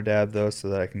smaller dab though so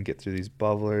that I can get through these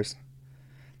bubblers.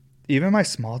 Even my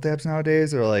small dabs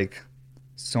nowadays are like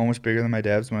so much bigger than my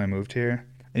dabs when I moved here.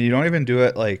 And you don't even do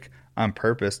it like on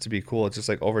purpose to be cool. It's just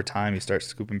like over time you start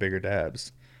scooping bigger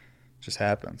dabs. It just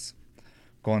happens.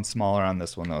 Going smaller on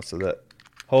this one though, so that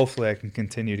hopefully I can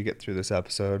continue to get through this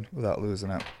episode without losing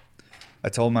it. I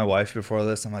told my wife before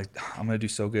this, I'm like, I'm going to do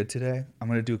so good today. I'm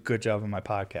going to do a good job on my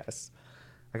podcast.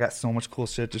 I got so much cool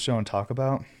shit to show and talk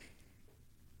about.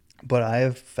 But I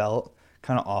have felt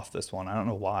kind of off this one. I don't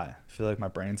know why. I feel like my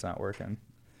brain's not working.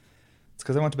 It's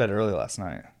because I went to bed early last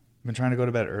night. I've been trying to go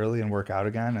to bed early and work out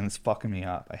again, and it's fucking me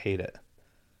up. I hate it.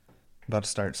 I'm about to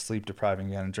start sleep depriving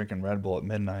again and drinking Red Bull at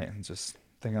midnight and just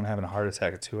think I'm having a heart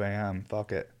attack at 2 a.m.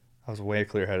 Fuck it. I was way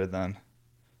clear-headed then.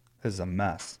 This is a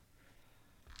mess.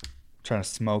 Trying to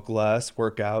smoke less,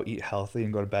 work out, eat healthy,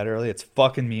 and go to bed early. It's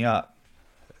fucking me up.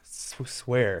 I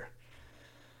swear.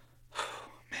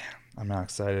 Man, I'm not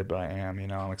excited, but I am.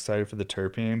 I'm excited for the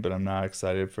terpene, but I'm not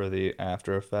excited for the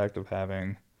after effect of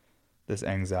having this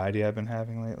anxiety I've been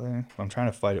having lately. I'm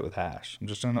trying to fight it with hash. I'm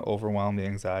just trying to overwhelm the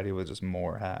anxiety with just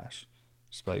more hash.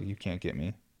 Just like, you can't get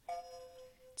me.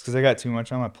 It's because I got too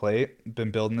much on my plate.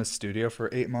 Been building this studio for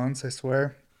 8 months, I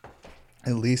swear.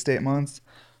 At least 8 months.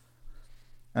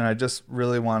 And I just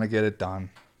really want to get it done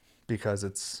because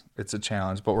it's a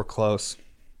challenge, but we're close.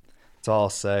 That's all I'll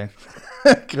say.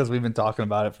 Because we've been talking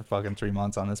about it for fucking 3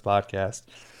 months on this podcast.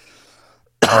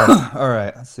 All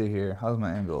right, let's see here. How's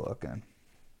my angle looking?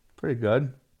 Pretty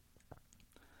good.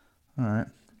 All right.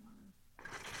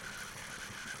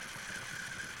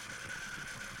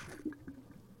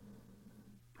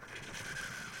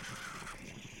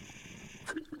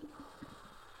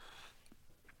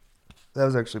 That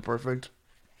was actually perfect.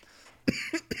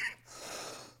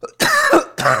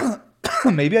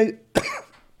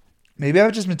 Maybe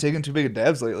I've just been taking too big of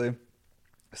dabs lately.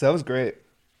 So that was great.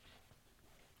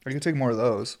 I could take more of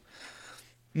those.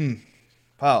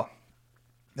 Wow.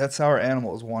 That sour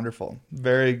animal is wonderful.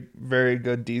 Very, very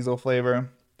good diesel flavor.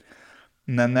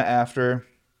 And then the after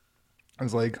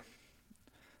is like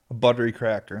a buttery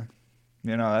cracker.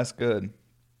 That's good.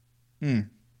 Man,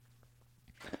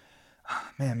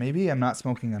 maybe I'm not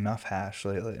smoking enough hash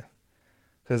lately.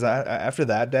 Because after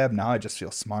that dab, now I just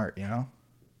feel smart, I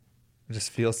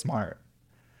just feel smart.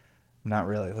 Not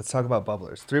really. Let's talk about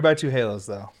bubblers. 3x2 Halos,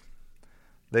 though.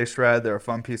 They shred. They're a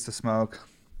fun piece to smoke.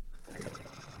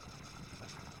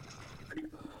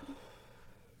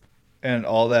 And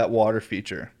all that water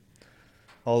feature.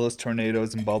 All those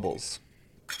tornadoes and bubbles.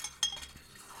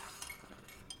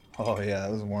 Oh, yeah,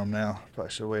 that was warm now.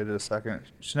 Probably should have waited a second.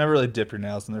 You should never really dip your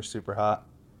nails when they're super hot.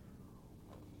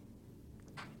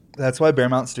 That's why Bear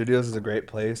Mountain Studios is a great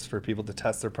place for people to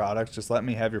test their products. Just let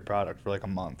me have your product for like a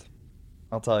month.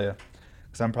 I'll tell you.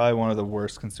 Because I'm probably one of the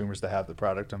worst consumers to have the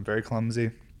product. I'm very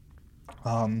clumsy.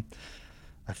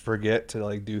 I forget to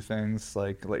like do things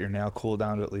like let your nail cool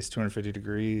down to at least 250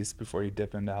 degrees before you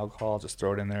dip into alcohol. Just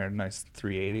throw it in there at a nice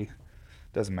 380.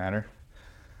 Doesn't matter.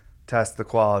 Test the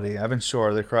quality. Evan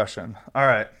Shore, they're crushing. All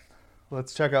right.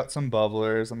 Let's check out some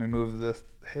bubblers. Let me move this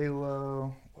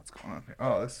Halo. What's going on here?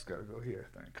 Oh, this has got to go here,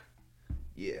 I think.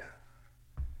 Yeah.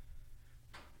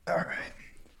 All right.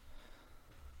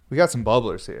 We got some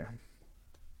bubblers here.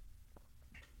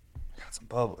 Some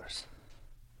bubblers.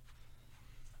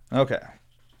 Okay.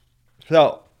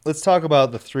 So let's talk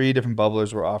about the 3 different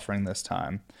bubblers we're offering this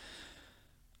time.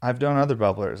 I've done other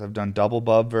bubblers. I've done double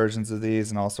bub versions of these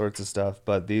and all sorts of stuff,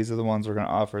 but these are the ones we're going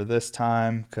to offer this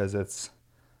time because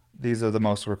these are the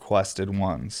most requested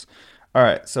ones. All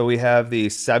right, so we have the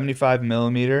 75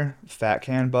 millimeter fat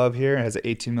can bub here. It has an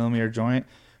 18 millimeter joint.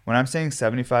 When I'm saying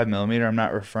 75 millimeter, I'm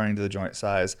not referring to the joint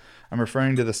size. I'm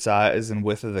referring to the size and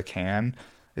width of the can.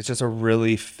 It's just a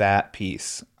really fat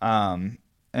piece. And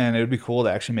it would be cool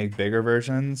to actually make bigger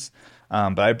versions.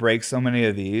 But I break so many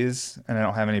of these, and I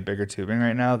don't have any bigger tubing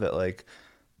right now that like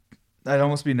I'd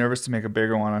almost be nervous to make a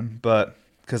bigger one. But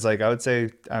because like I would say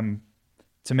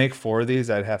to make 4 of these,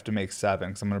 I'd have to make 7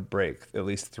 because I'm gonna break at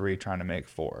least 3 trying to make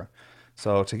 4.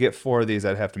 So to get 4 of these,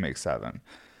 I'd have to make 7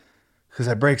 because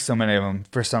I break so many of them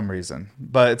for some reason.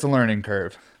 But it's a learning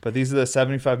curve. But these are the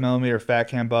 75 millimeter fat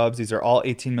cam bubs. These are all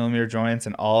 18 millimeter joints,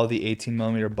 and all of the 18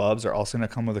 millimeter bubs are also going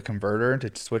to come with a converter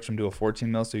to switch them to a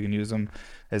 14 mil, so you can use them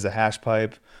as a hash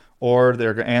pipe. Or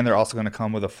they're also going to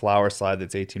come with a flower slide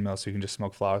that's 18 mil, so you can just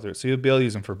smoke flower through it. So you'll be able to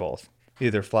use them for both,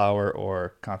 either flower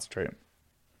or concentrate.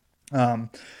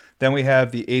 Then we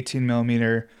have the 18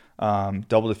 millimeter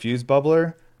double diffuse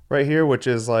bubbler right here, which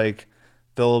is like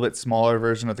the little bit smaller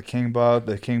version of the King Bub.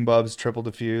 The King Bub's triple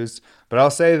diffused. But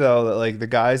I'll say though that like the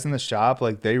guys in the shop,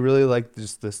 like they really like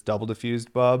just this double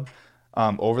diffused bub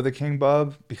over the King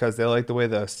Bub because they like the way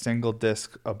the single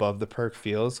disc above the perk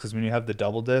feels. Because when you have the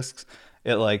double discs,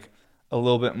 it like a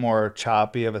little bit more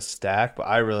choppy of a stack. But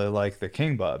I really like the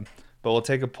King Bub. But we'll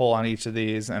take a pull on each of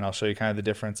these, and I'll show you kind of the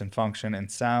difference in function and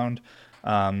sound.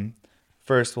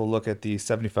 First, we'll look at the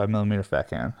 75 millimeter fat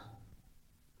can.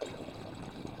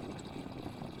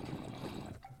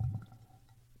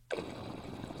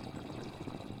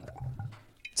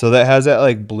 So that has that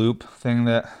like bloop thing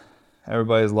that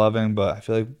everybody's loving, but I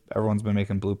feel like everyone's been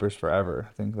making bloopers forever.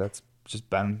 I think that's just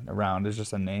been around. There's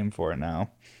just a name for it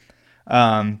now.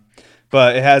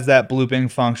 But it has that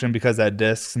blooping function because that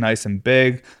disc's nice and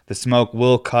big. The smoke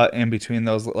will cut in between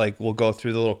those, like we'll go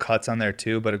through the little cuts on there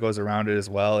too, but it goes around it as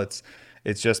well. It's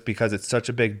just because it's such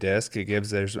a big disc,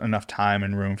 there's enough time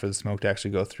and room for the smoke to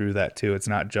actually go through that too. It's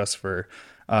not just for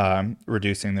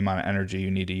reducing the amount of energy you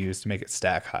need to use to make it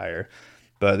stack higher.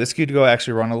 But this could go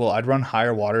actually run I'd run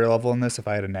higher water level in this if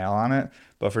I had a nail on it.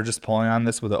 But for just pulling on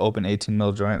this with an open 18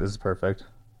 mil joint, this is perfect.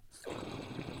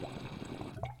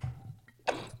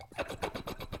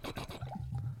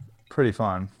 Pretty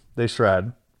fun. They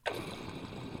shred.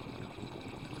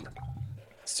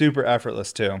 Super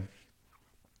effortless too.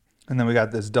 And then we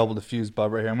got this double diffused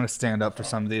bub right here. I'm going to stand up for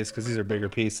some of these because these are bigger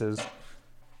pieces.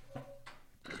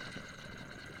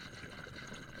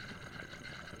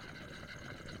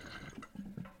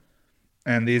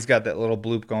 And these got that little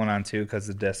bloop going on too because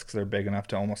the discs are big enough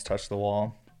to almost touch the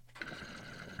wall.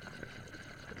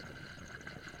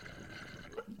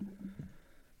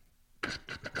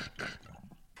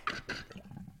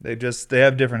 They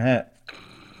have different hit.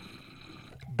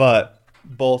 But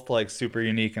both like super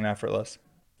unique and effortless.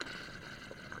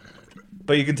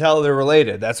 But you can tell they're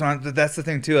related. That's the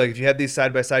thing too. Like if you had these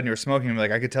side by side and you were smoking them,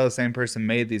 like I could tell the same person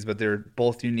made these, but they're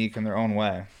both unique in their own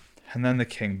way. And then the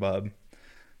King Bub.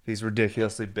 These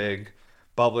ridiculously big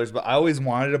bubblers. But I always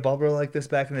wanted a bubbler like this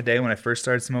back in the day when I first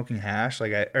started smoking hash.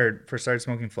 First started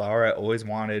smoking flower. I always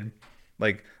wanted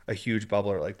like a huge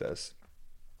bubbler like this.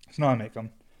 So now I make them.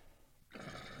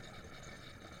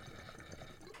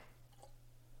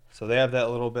 So they have that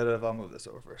little bit of, I'll move this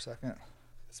over for a second.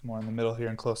 It's more in the middle here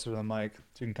and closer to the mic,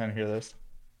 so you can kind of hear this.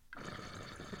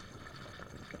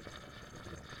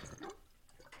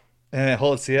 And it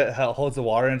holds the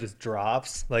water and just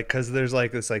drops, like because there's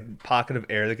like this like pocket of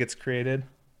air that gets created.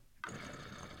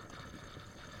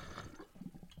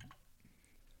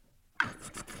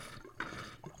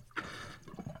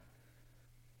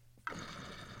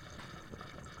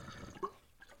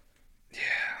 Yeah,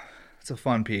 it's a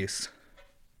fun piece.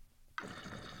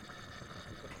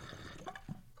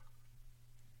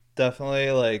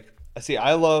 Definitely like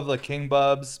I love like King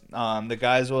Bubs. The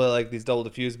guys really like these double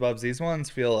diffuse bubs. These ones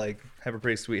feel like have a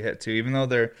pretty sweet hit too, even though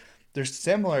they're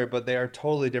similar, but they are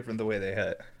totally different the way they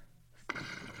hit.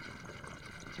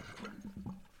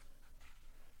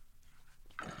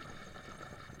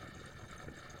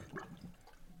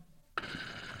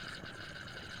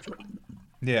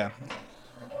 Yeah.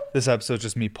 This episode's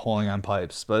just me pulling on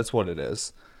pipes, but it's what it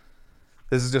is.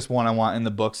 This is just one I want in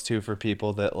the books too for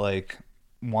people that like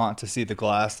want to see the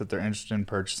glass that they're interested in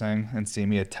purchasing and see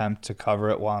me attempt to cover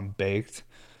it while I'm baked.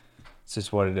 It's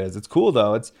just what it is. It's cool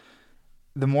though. It's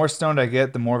the more stoned I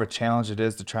get, the more of a challenge it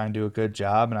is to try and do a good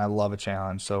job, and I love a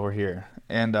challenge, so we're here.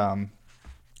 And the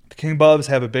King Bubs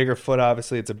have a bigger foot,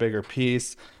 obviously. It's a bigger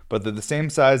piece, but they're the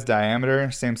same size diameter,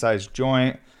 same size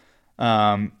joint.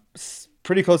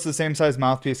 Pretty close to the same size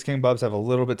mouthpiece. King Bubs have a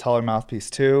little bit taller mouthpiece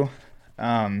too.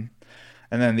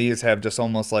 And then these have just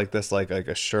almost like this, like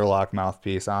a Sherlock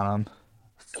mouthpiece on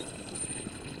them.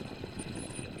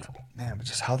 Man, but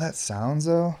just how that sounds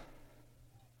though.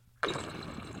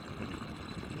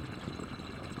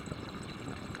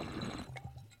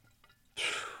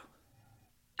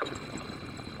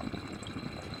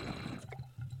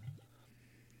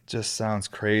 Just sounds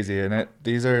crazy, and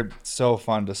these are so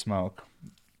fun to smoke.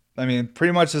 I mean,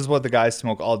 pretty much is what the guys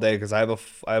smoke all day because I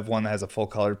have one that has a full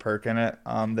colored perk in it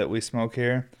that we smoke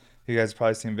here. You guys have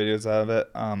probably seen videos of it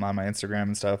on my Instagram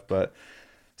and stuff, but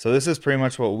So this is pretty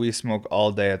much what we smoke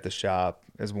all day at the shop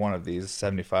is one of these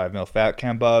 75 mil fat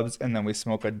can bubs, and then we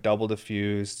smoke a double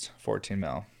diffused 14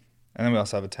 mil. And then we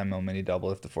also have a 10 mil mini double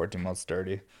if the 14 mil's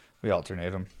dirty. We alternate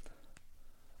them.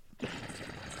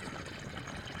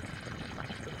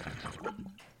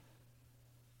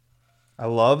 I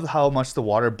love how much the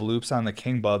water bloops on the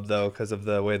King Bub though because of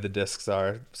the way the discs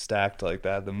are stacked like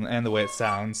that and the way it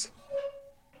sounds.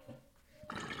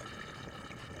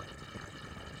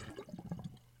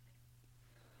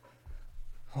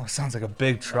 Oh, it sounds like a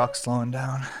big truck slowing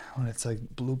down when it's like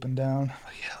blooping down. Oh,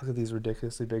 yeah, look at these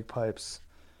ridiculously big pipes.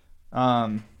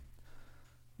 No,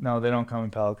 they don't come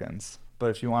in Pelicans. But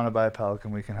if you want to buy a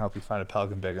Pelican, we can help you find a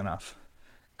Pelican big enough.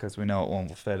 Because we know it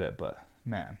won't fit it, but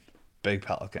man, big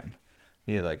Pelican.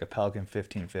 You need like a Pelican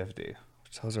 1550.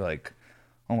 Which those are like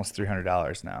almost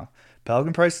 $300 now.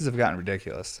 Pelican prices have gotten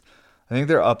ridiculous. I think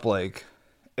they're up like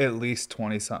at least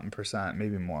 20 something percent,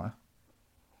 maybe more.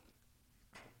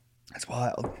 That's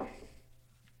wild.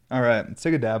 All right, let's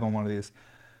take a dab on one of these.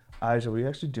 Aja, will you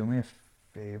actually do me a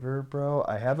favor, bro?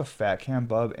 I have a Fat Can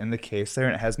Bub in the case there,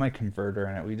 and it has my converter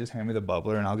in it. Will you just hand me the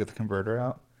bubbler, and I'll get the converter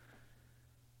out?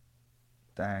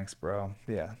 Thanks, bro.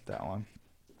 Yeah, that one.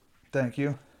 Thank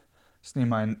you. Just need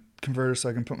my converter so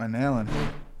I can put my nail in.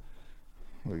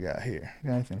 What we got here?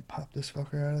 Got anything to pop this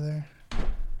fucker out of there?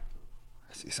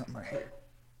 I see something right here.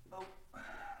 Oh.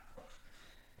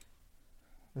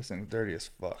 This thing's dirty as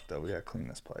fuck, though. We gotta clean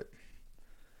this pipe.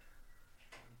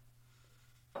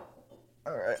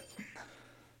 Alright.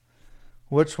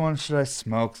 Which one should I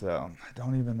smoke, though? I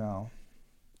don't even know.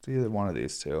 It's either one of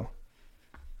these two.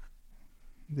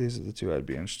 These are the two I'd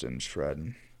be interested in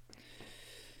shredding.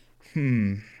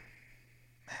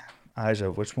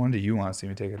 Aja, which one do you want to see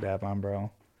me take a dab on, bro?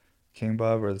 King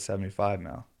Bub or the 75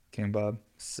 mil? King Bub?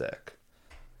 Sick.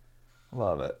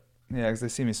 Love it. Yeah, because they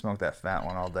see me smoke that fat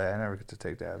one all day. I never get to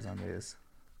take dabs on these.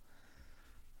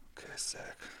 Okay, sick.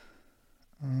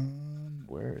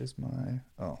 Where is my...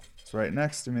 Oh, it's right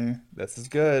next to me. This is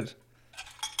good.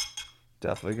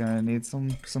 Definitely gonna need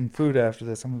some food after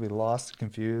this. I'm gonna be lost and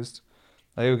confused.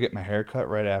 I go get my hair cut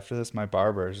right after this. My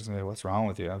barber is just gonna be like, what's wrong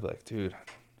with you? I'll be like, dude,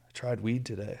 I tried weed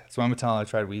today. So I'm gonna tell him I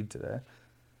tried weed today.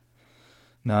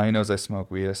 No, he knows I smoke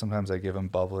weed. Sometimes I give him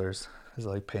bubblers as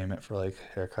like payment for like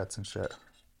haircuts and shit.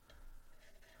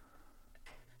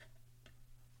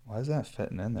 Why is that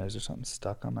fitting in there? Is there something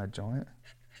stuck on my joint?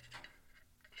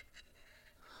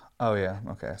 Oh yeah,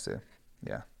 okay, I see.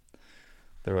 Yeah.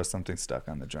 There was something stuck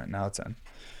on the joint. Now it's in.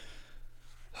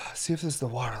 See if this is the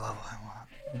water level I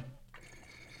want.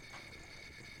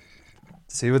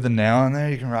 See, with the nail in there,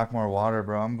 you can rock more water,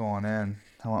 bro. I'm going in.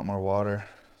 I want more water.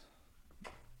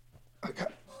 Okay.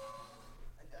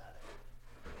 I got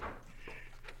it.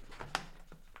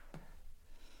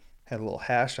 Had a little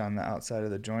hash on the outside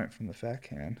of the joint from the Fat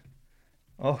Can.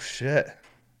 Oh, shit.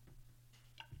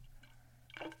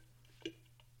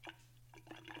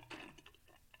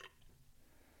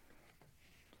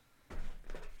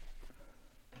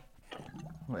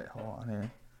 Wait, hold on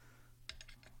here.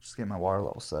 Just get my water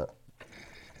level set.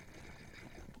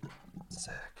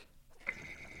 Sick.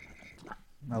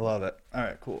 I love it. All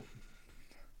right, cool.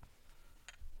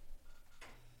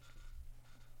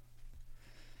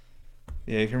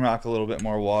 Yeah, you can rock a little bit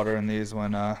more water in these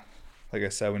when, like I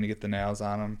said, when you get the nails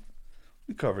on them.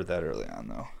 We covered that early on,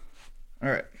 though. All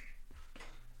right.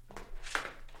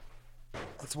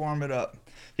 Let's warm it up.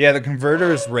 Yeah, the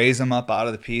converters raise them up out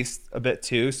of the piece a bit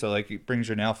too, so like it brings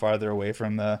your nail farther away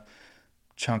from the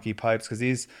chunky pipes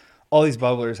because all these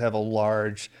bubblers have a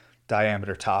large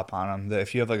diameter top on them. That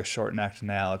if you have like a short necked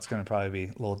nail, it's going to probably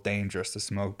be a little dangerous to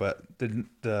smoke, but the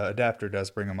adapter does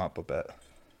bring them up a bit.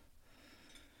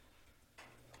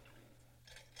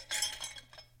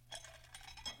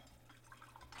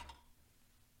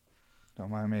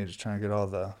 Don't mind me just trying to get all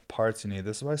the parts you need.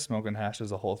 This is why smoking hash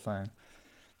is a whole thing.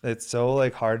 It's so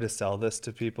like hard to sell this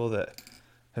to people that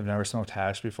have never smoked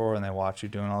hash before and they watch you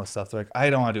doing all this stuff. They're like, I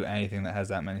don't want to do anything that has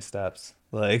that many steps.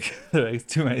 Like, they're like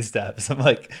too many steps. I'm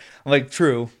like,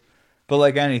 true. But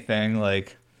like anything,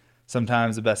 like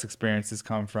sometimes the best experiences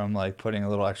come from like putting a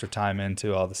little extra time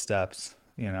into all the steps,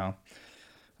 you know?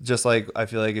 Just like I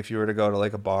feel like if you were to go to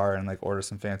like a bar and like order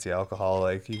some fancy alcohol,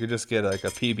 like you could just get like a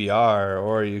PBR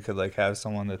or you could like have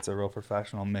someone that's a real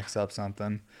professional mix up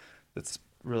something that's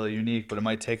really unique, but it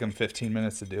might take them 15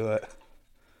 minutes to do it.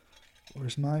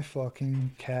 Where's my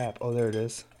fucking cap? Oh, there it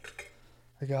is.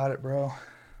 I got it, bro.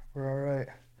 We're all right.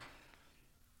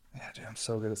 Yeah, dude, I'm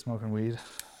so good at smoking weed.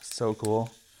 So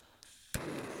cool.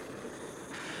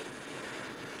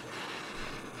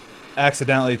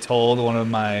 Accidentally told one of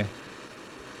my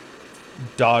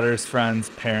daughter's friend's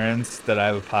parents that I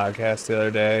have a podcast the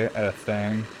other day at a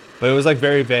thing, but it was like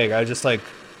very vague. I just like,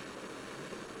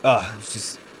 it's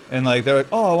just, and like they're like,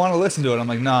 oh, I want to listen to it. I'm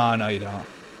like, no, you don't.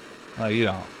 Like, you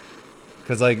don't,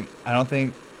 because like I don't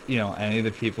think any of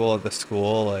the people at the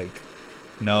school like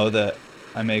know that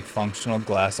I make functional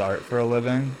glass art for a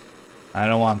living. I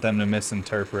don't want them to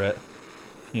misinterpret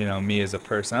me as a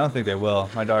person. I don't think they will.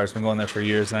 My daughter's been going there for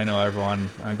years, and I know everyone.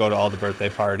 I go to all the birthday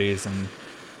parties and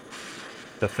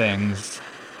the things,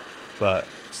 but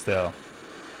still.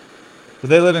 But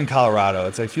they live in Colorado.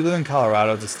 It's like, if you live in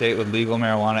Colorado, it's a state with legal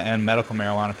marijuana and medical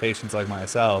marijuana patients like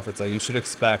myself. It's like you should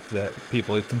expect that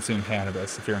people consume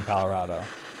cannabis if you're in Colorado.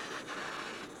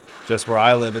 Just where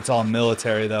I live, it's all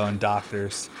military, though, and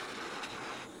doctors.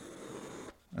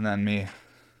 And then me.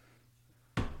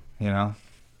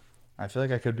 I feel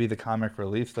like I could be the comic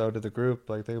relief, though, to the group.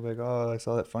 Like, they'd be like, oh, I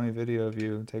saw that funny video of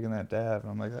you taking that dab. And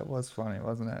I'm like, that was funny,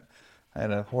 wasn't it? I had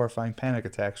a horrifying panic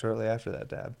attack shortly after that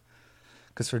dab.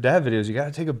 Because for dab videos, you got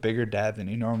to take a bigger dab than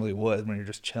you normally would when you're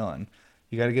just chilling.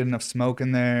 You got to get enough smoke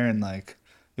in there, and, like,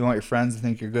 you want your friends to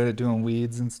think you're good at doing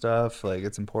weeds and stuff. Like,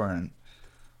 it's important.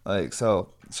 Like, so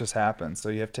it just happens. So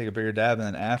you have to take a bigger dab, and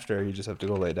then after, you just have to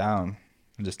go lay down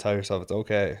and just tell yourself it's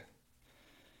okay.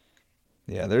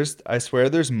 Yeah, I swear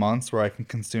there's months where I can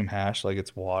consume hash like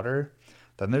it's water.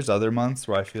 Then there's other months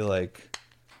where I feel like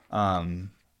I've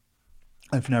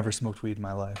never smoked weed in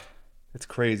my life. It's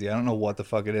crazy. I don't know what the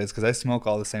fuck it is, because I smoke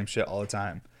all the same shit all the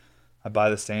time. I buy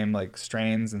the same like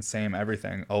strains and same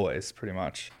everything always, pretty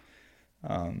much.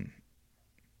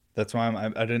 That's why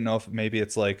I didn't know if maybe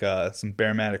it's like some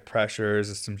barometric pressures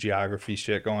or some geography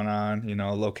shit going on.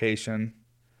 Location.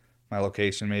 My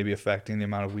location may be affecting the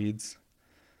amount of weeds.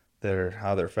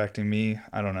 How they're affecting me.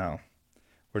 I don't know.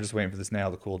 We're just waiting for this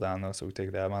nail to cool down, though, so we take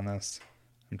a dab on this.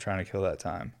 I'm trying to kill that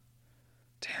time.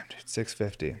 Damn, dude,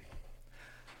 6:50.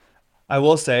 I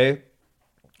will say,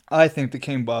 I think the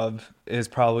King Bub is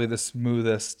probably the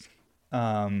smoothest,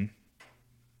 like,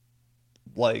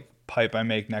 pipe I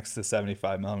make next to the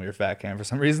 75 millimeter fat can. For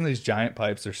some reason, these giant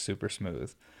pipes are super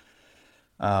smooth.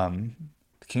 The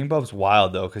King Bub's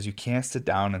wild, though, because you can't sit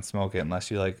down and smoke it unless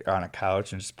you like are on a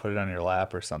couch and just put it on your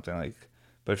lap or something. Like,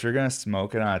 but if you're gonna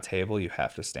smoke it on a table, you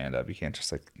have to stand up. You can't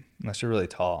just like, unless you're really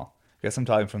tall. I guess I'm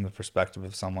talking from the perspective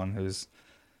of someone who's,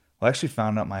 well, I actually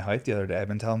found out my height the other day. I've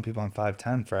been telling people I'm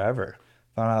 5'10" forever.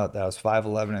 Found out that I was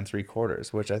 5'11" and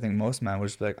 3/4, which I think most men would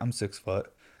just be like, I'm 6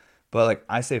 foot. But like,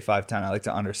 I say 5'10", I like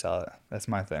to undersell it. That's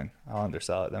my thing. I'll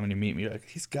undersell it. Then when you meet me, you're like,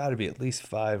 he's got to be at least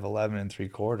 5'11" and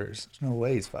 3/4. There's no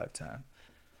way he's 5'10".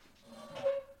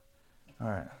 All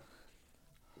right.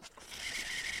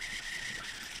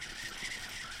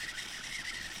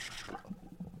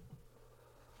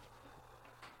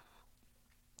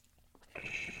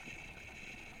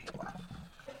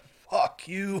 Fuck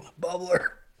you,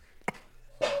 bubbler.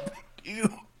 Fuck you.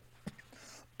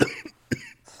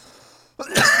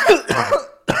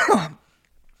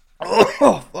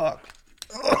 Oh, fuck.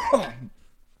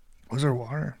 Was there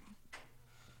water?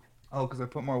 Oh, because I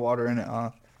put more water in it,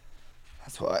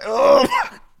 That's why. Oh,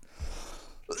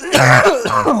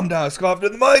 I'm down. I scoffed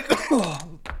in the mic.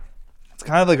 It's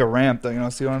kind of like a ramp, though.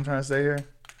 See what I'm trying to say here?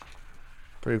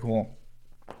 Pretty cool.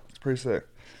 It's pretty sick.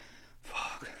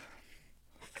 Fuck.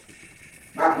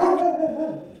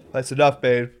 That's enough,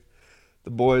 babe.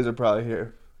 The boys are probably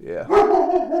here. Yeah.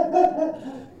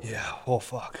 Yeah. Oh,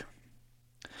 fuck.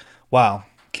 Wow.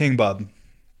 King Bub.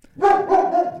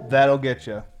 That'll get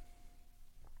you.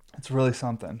 It's really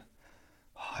something.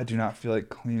 I do not feel like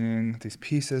cleaning these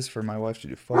pieces for my wife to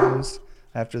do photos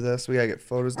after this. We gotta get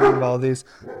photos done of all of these.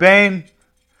 Bane!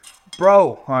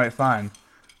 Bro! Alright, fine.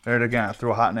 There it again. I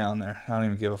threw a hot nail in there. I don't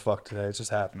even give a fuck today. It's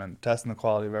just happening. Testing the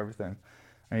quality of everything.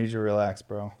 I need you to relax,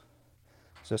 bro.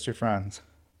 It's just your friends.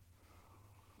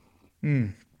 Oh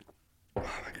my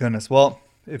goodness. Well,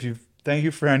 thank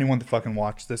you for anyone that fucking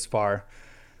watched this far.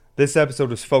 This episode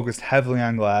was focused heavily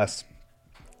on glass.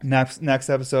 Next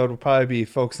episode will probably be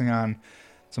focusing on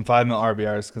some 5 mil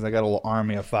RBRs, because I got a little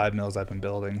army of 5 mils I've been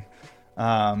building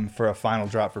for a final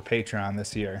drop for Patreon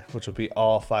this year, which will be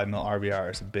all 5 mil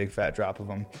RBRs, a big fat drop of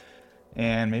them.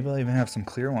 And maybe I'll even have some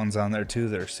clear ones on there too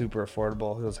that are super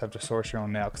affordable. You'll just have to source your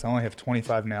own nail, because I only have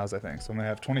 25 nails, I think. So I'm going to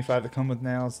have 25 that come with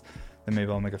nails. Then maybe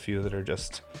I'll make a few that are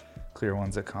just clear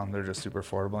ones that come. They're just super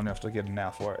affordable and you have to get a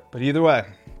nail for it. But either way,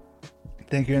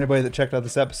 thank you anybody that checked out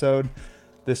this episode.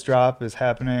 This drop is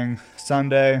happening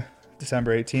Sunday,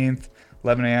 December 18th,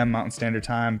 11 a.m. Mountain Standard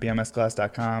Time,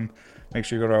 bmsglass.com. Make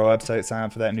sure you go to our website, sign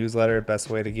up for that newsletter. Best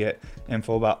way to get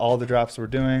info about all the drops we're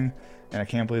doing. And I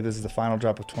can't believe this is the final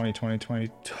drop of 2020. I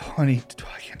can't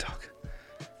talk.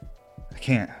 I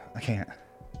can't.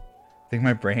 think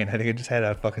I just had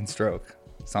a fucking stroke.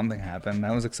 Something happened.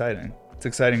 That was exciting. It's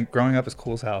exciting. Growing up is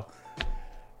cool as hell.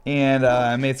 And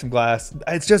I made some glass.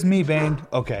 It's just me, Bane.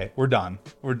 Okay, we're done.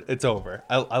 It's over.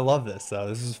 I love this, though.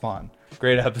 This is fun.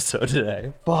 Great episode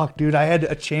today. Fuck, dude. I had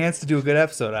a chance to do a good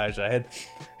episode, actually. I had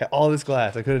all this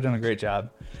glass. I could have done a great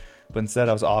job. But instead,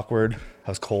 I was awkward.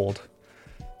 I was cold.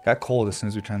 Got cold as soon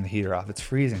as we turned the heater off. It's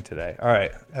freezing today. All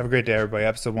right. Have a great day, everybody.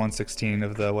 Episode 116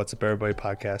 of the What's Up, Everybody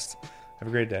podcast. Have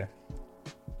a great day.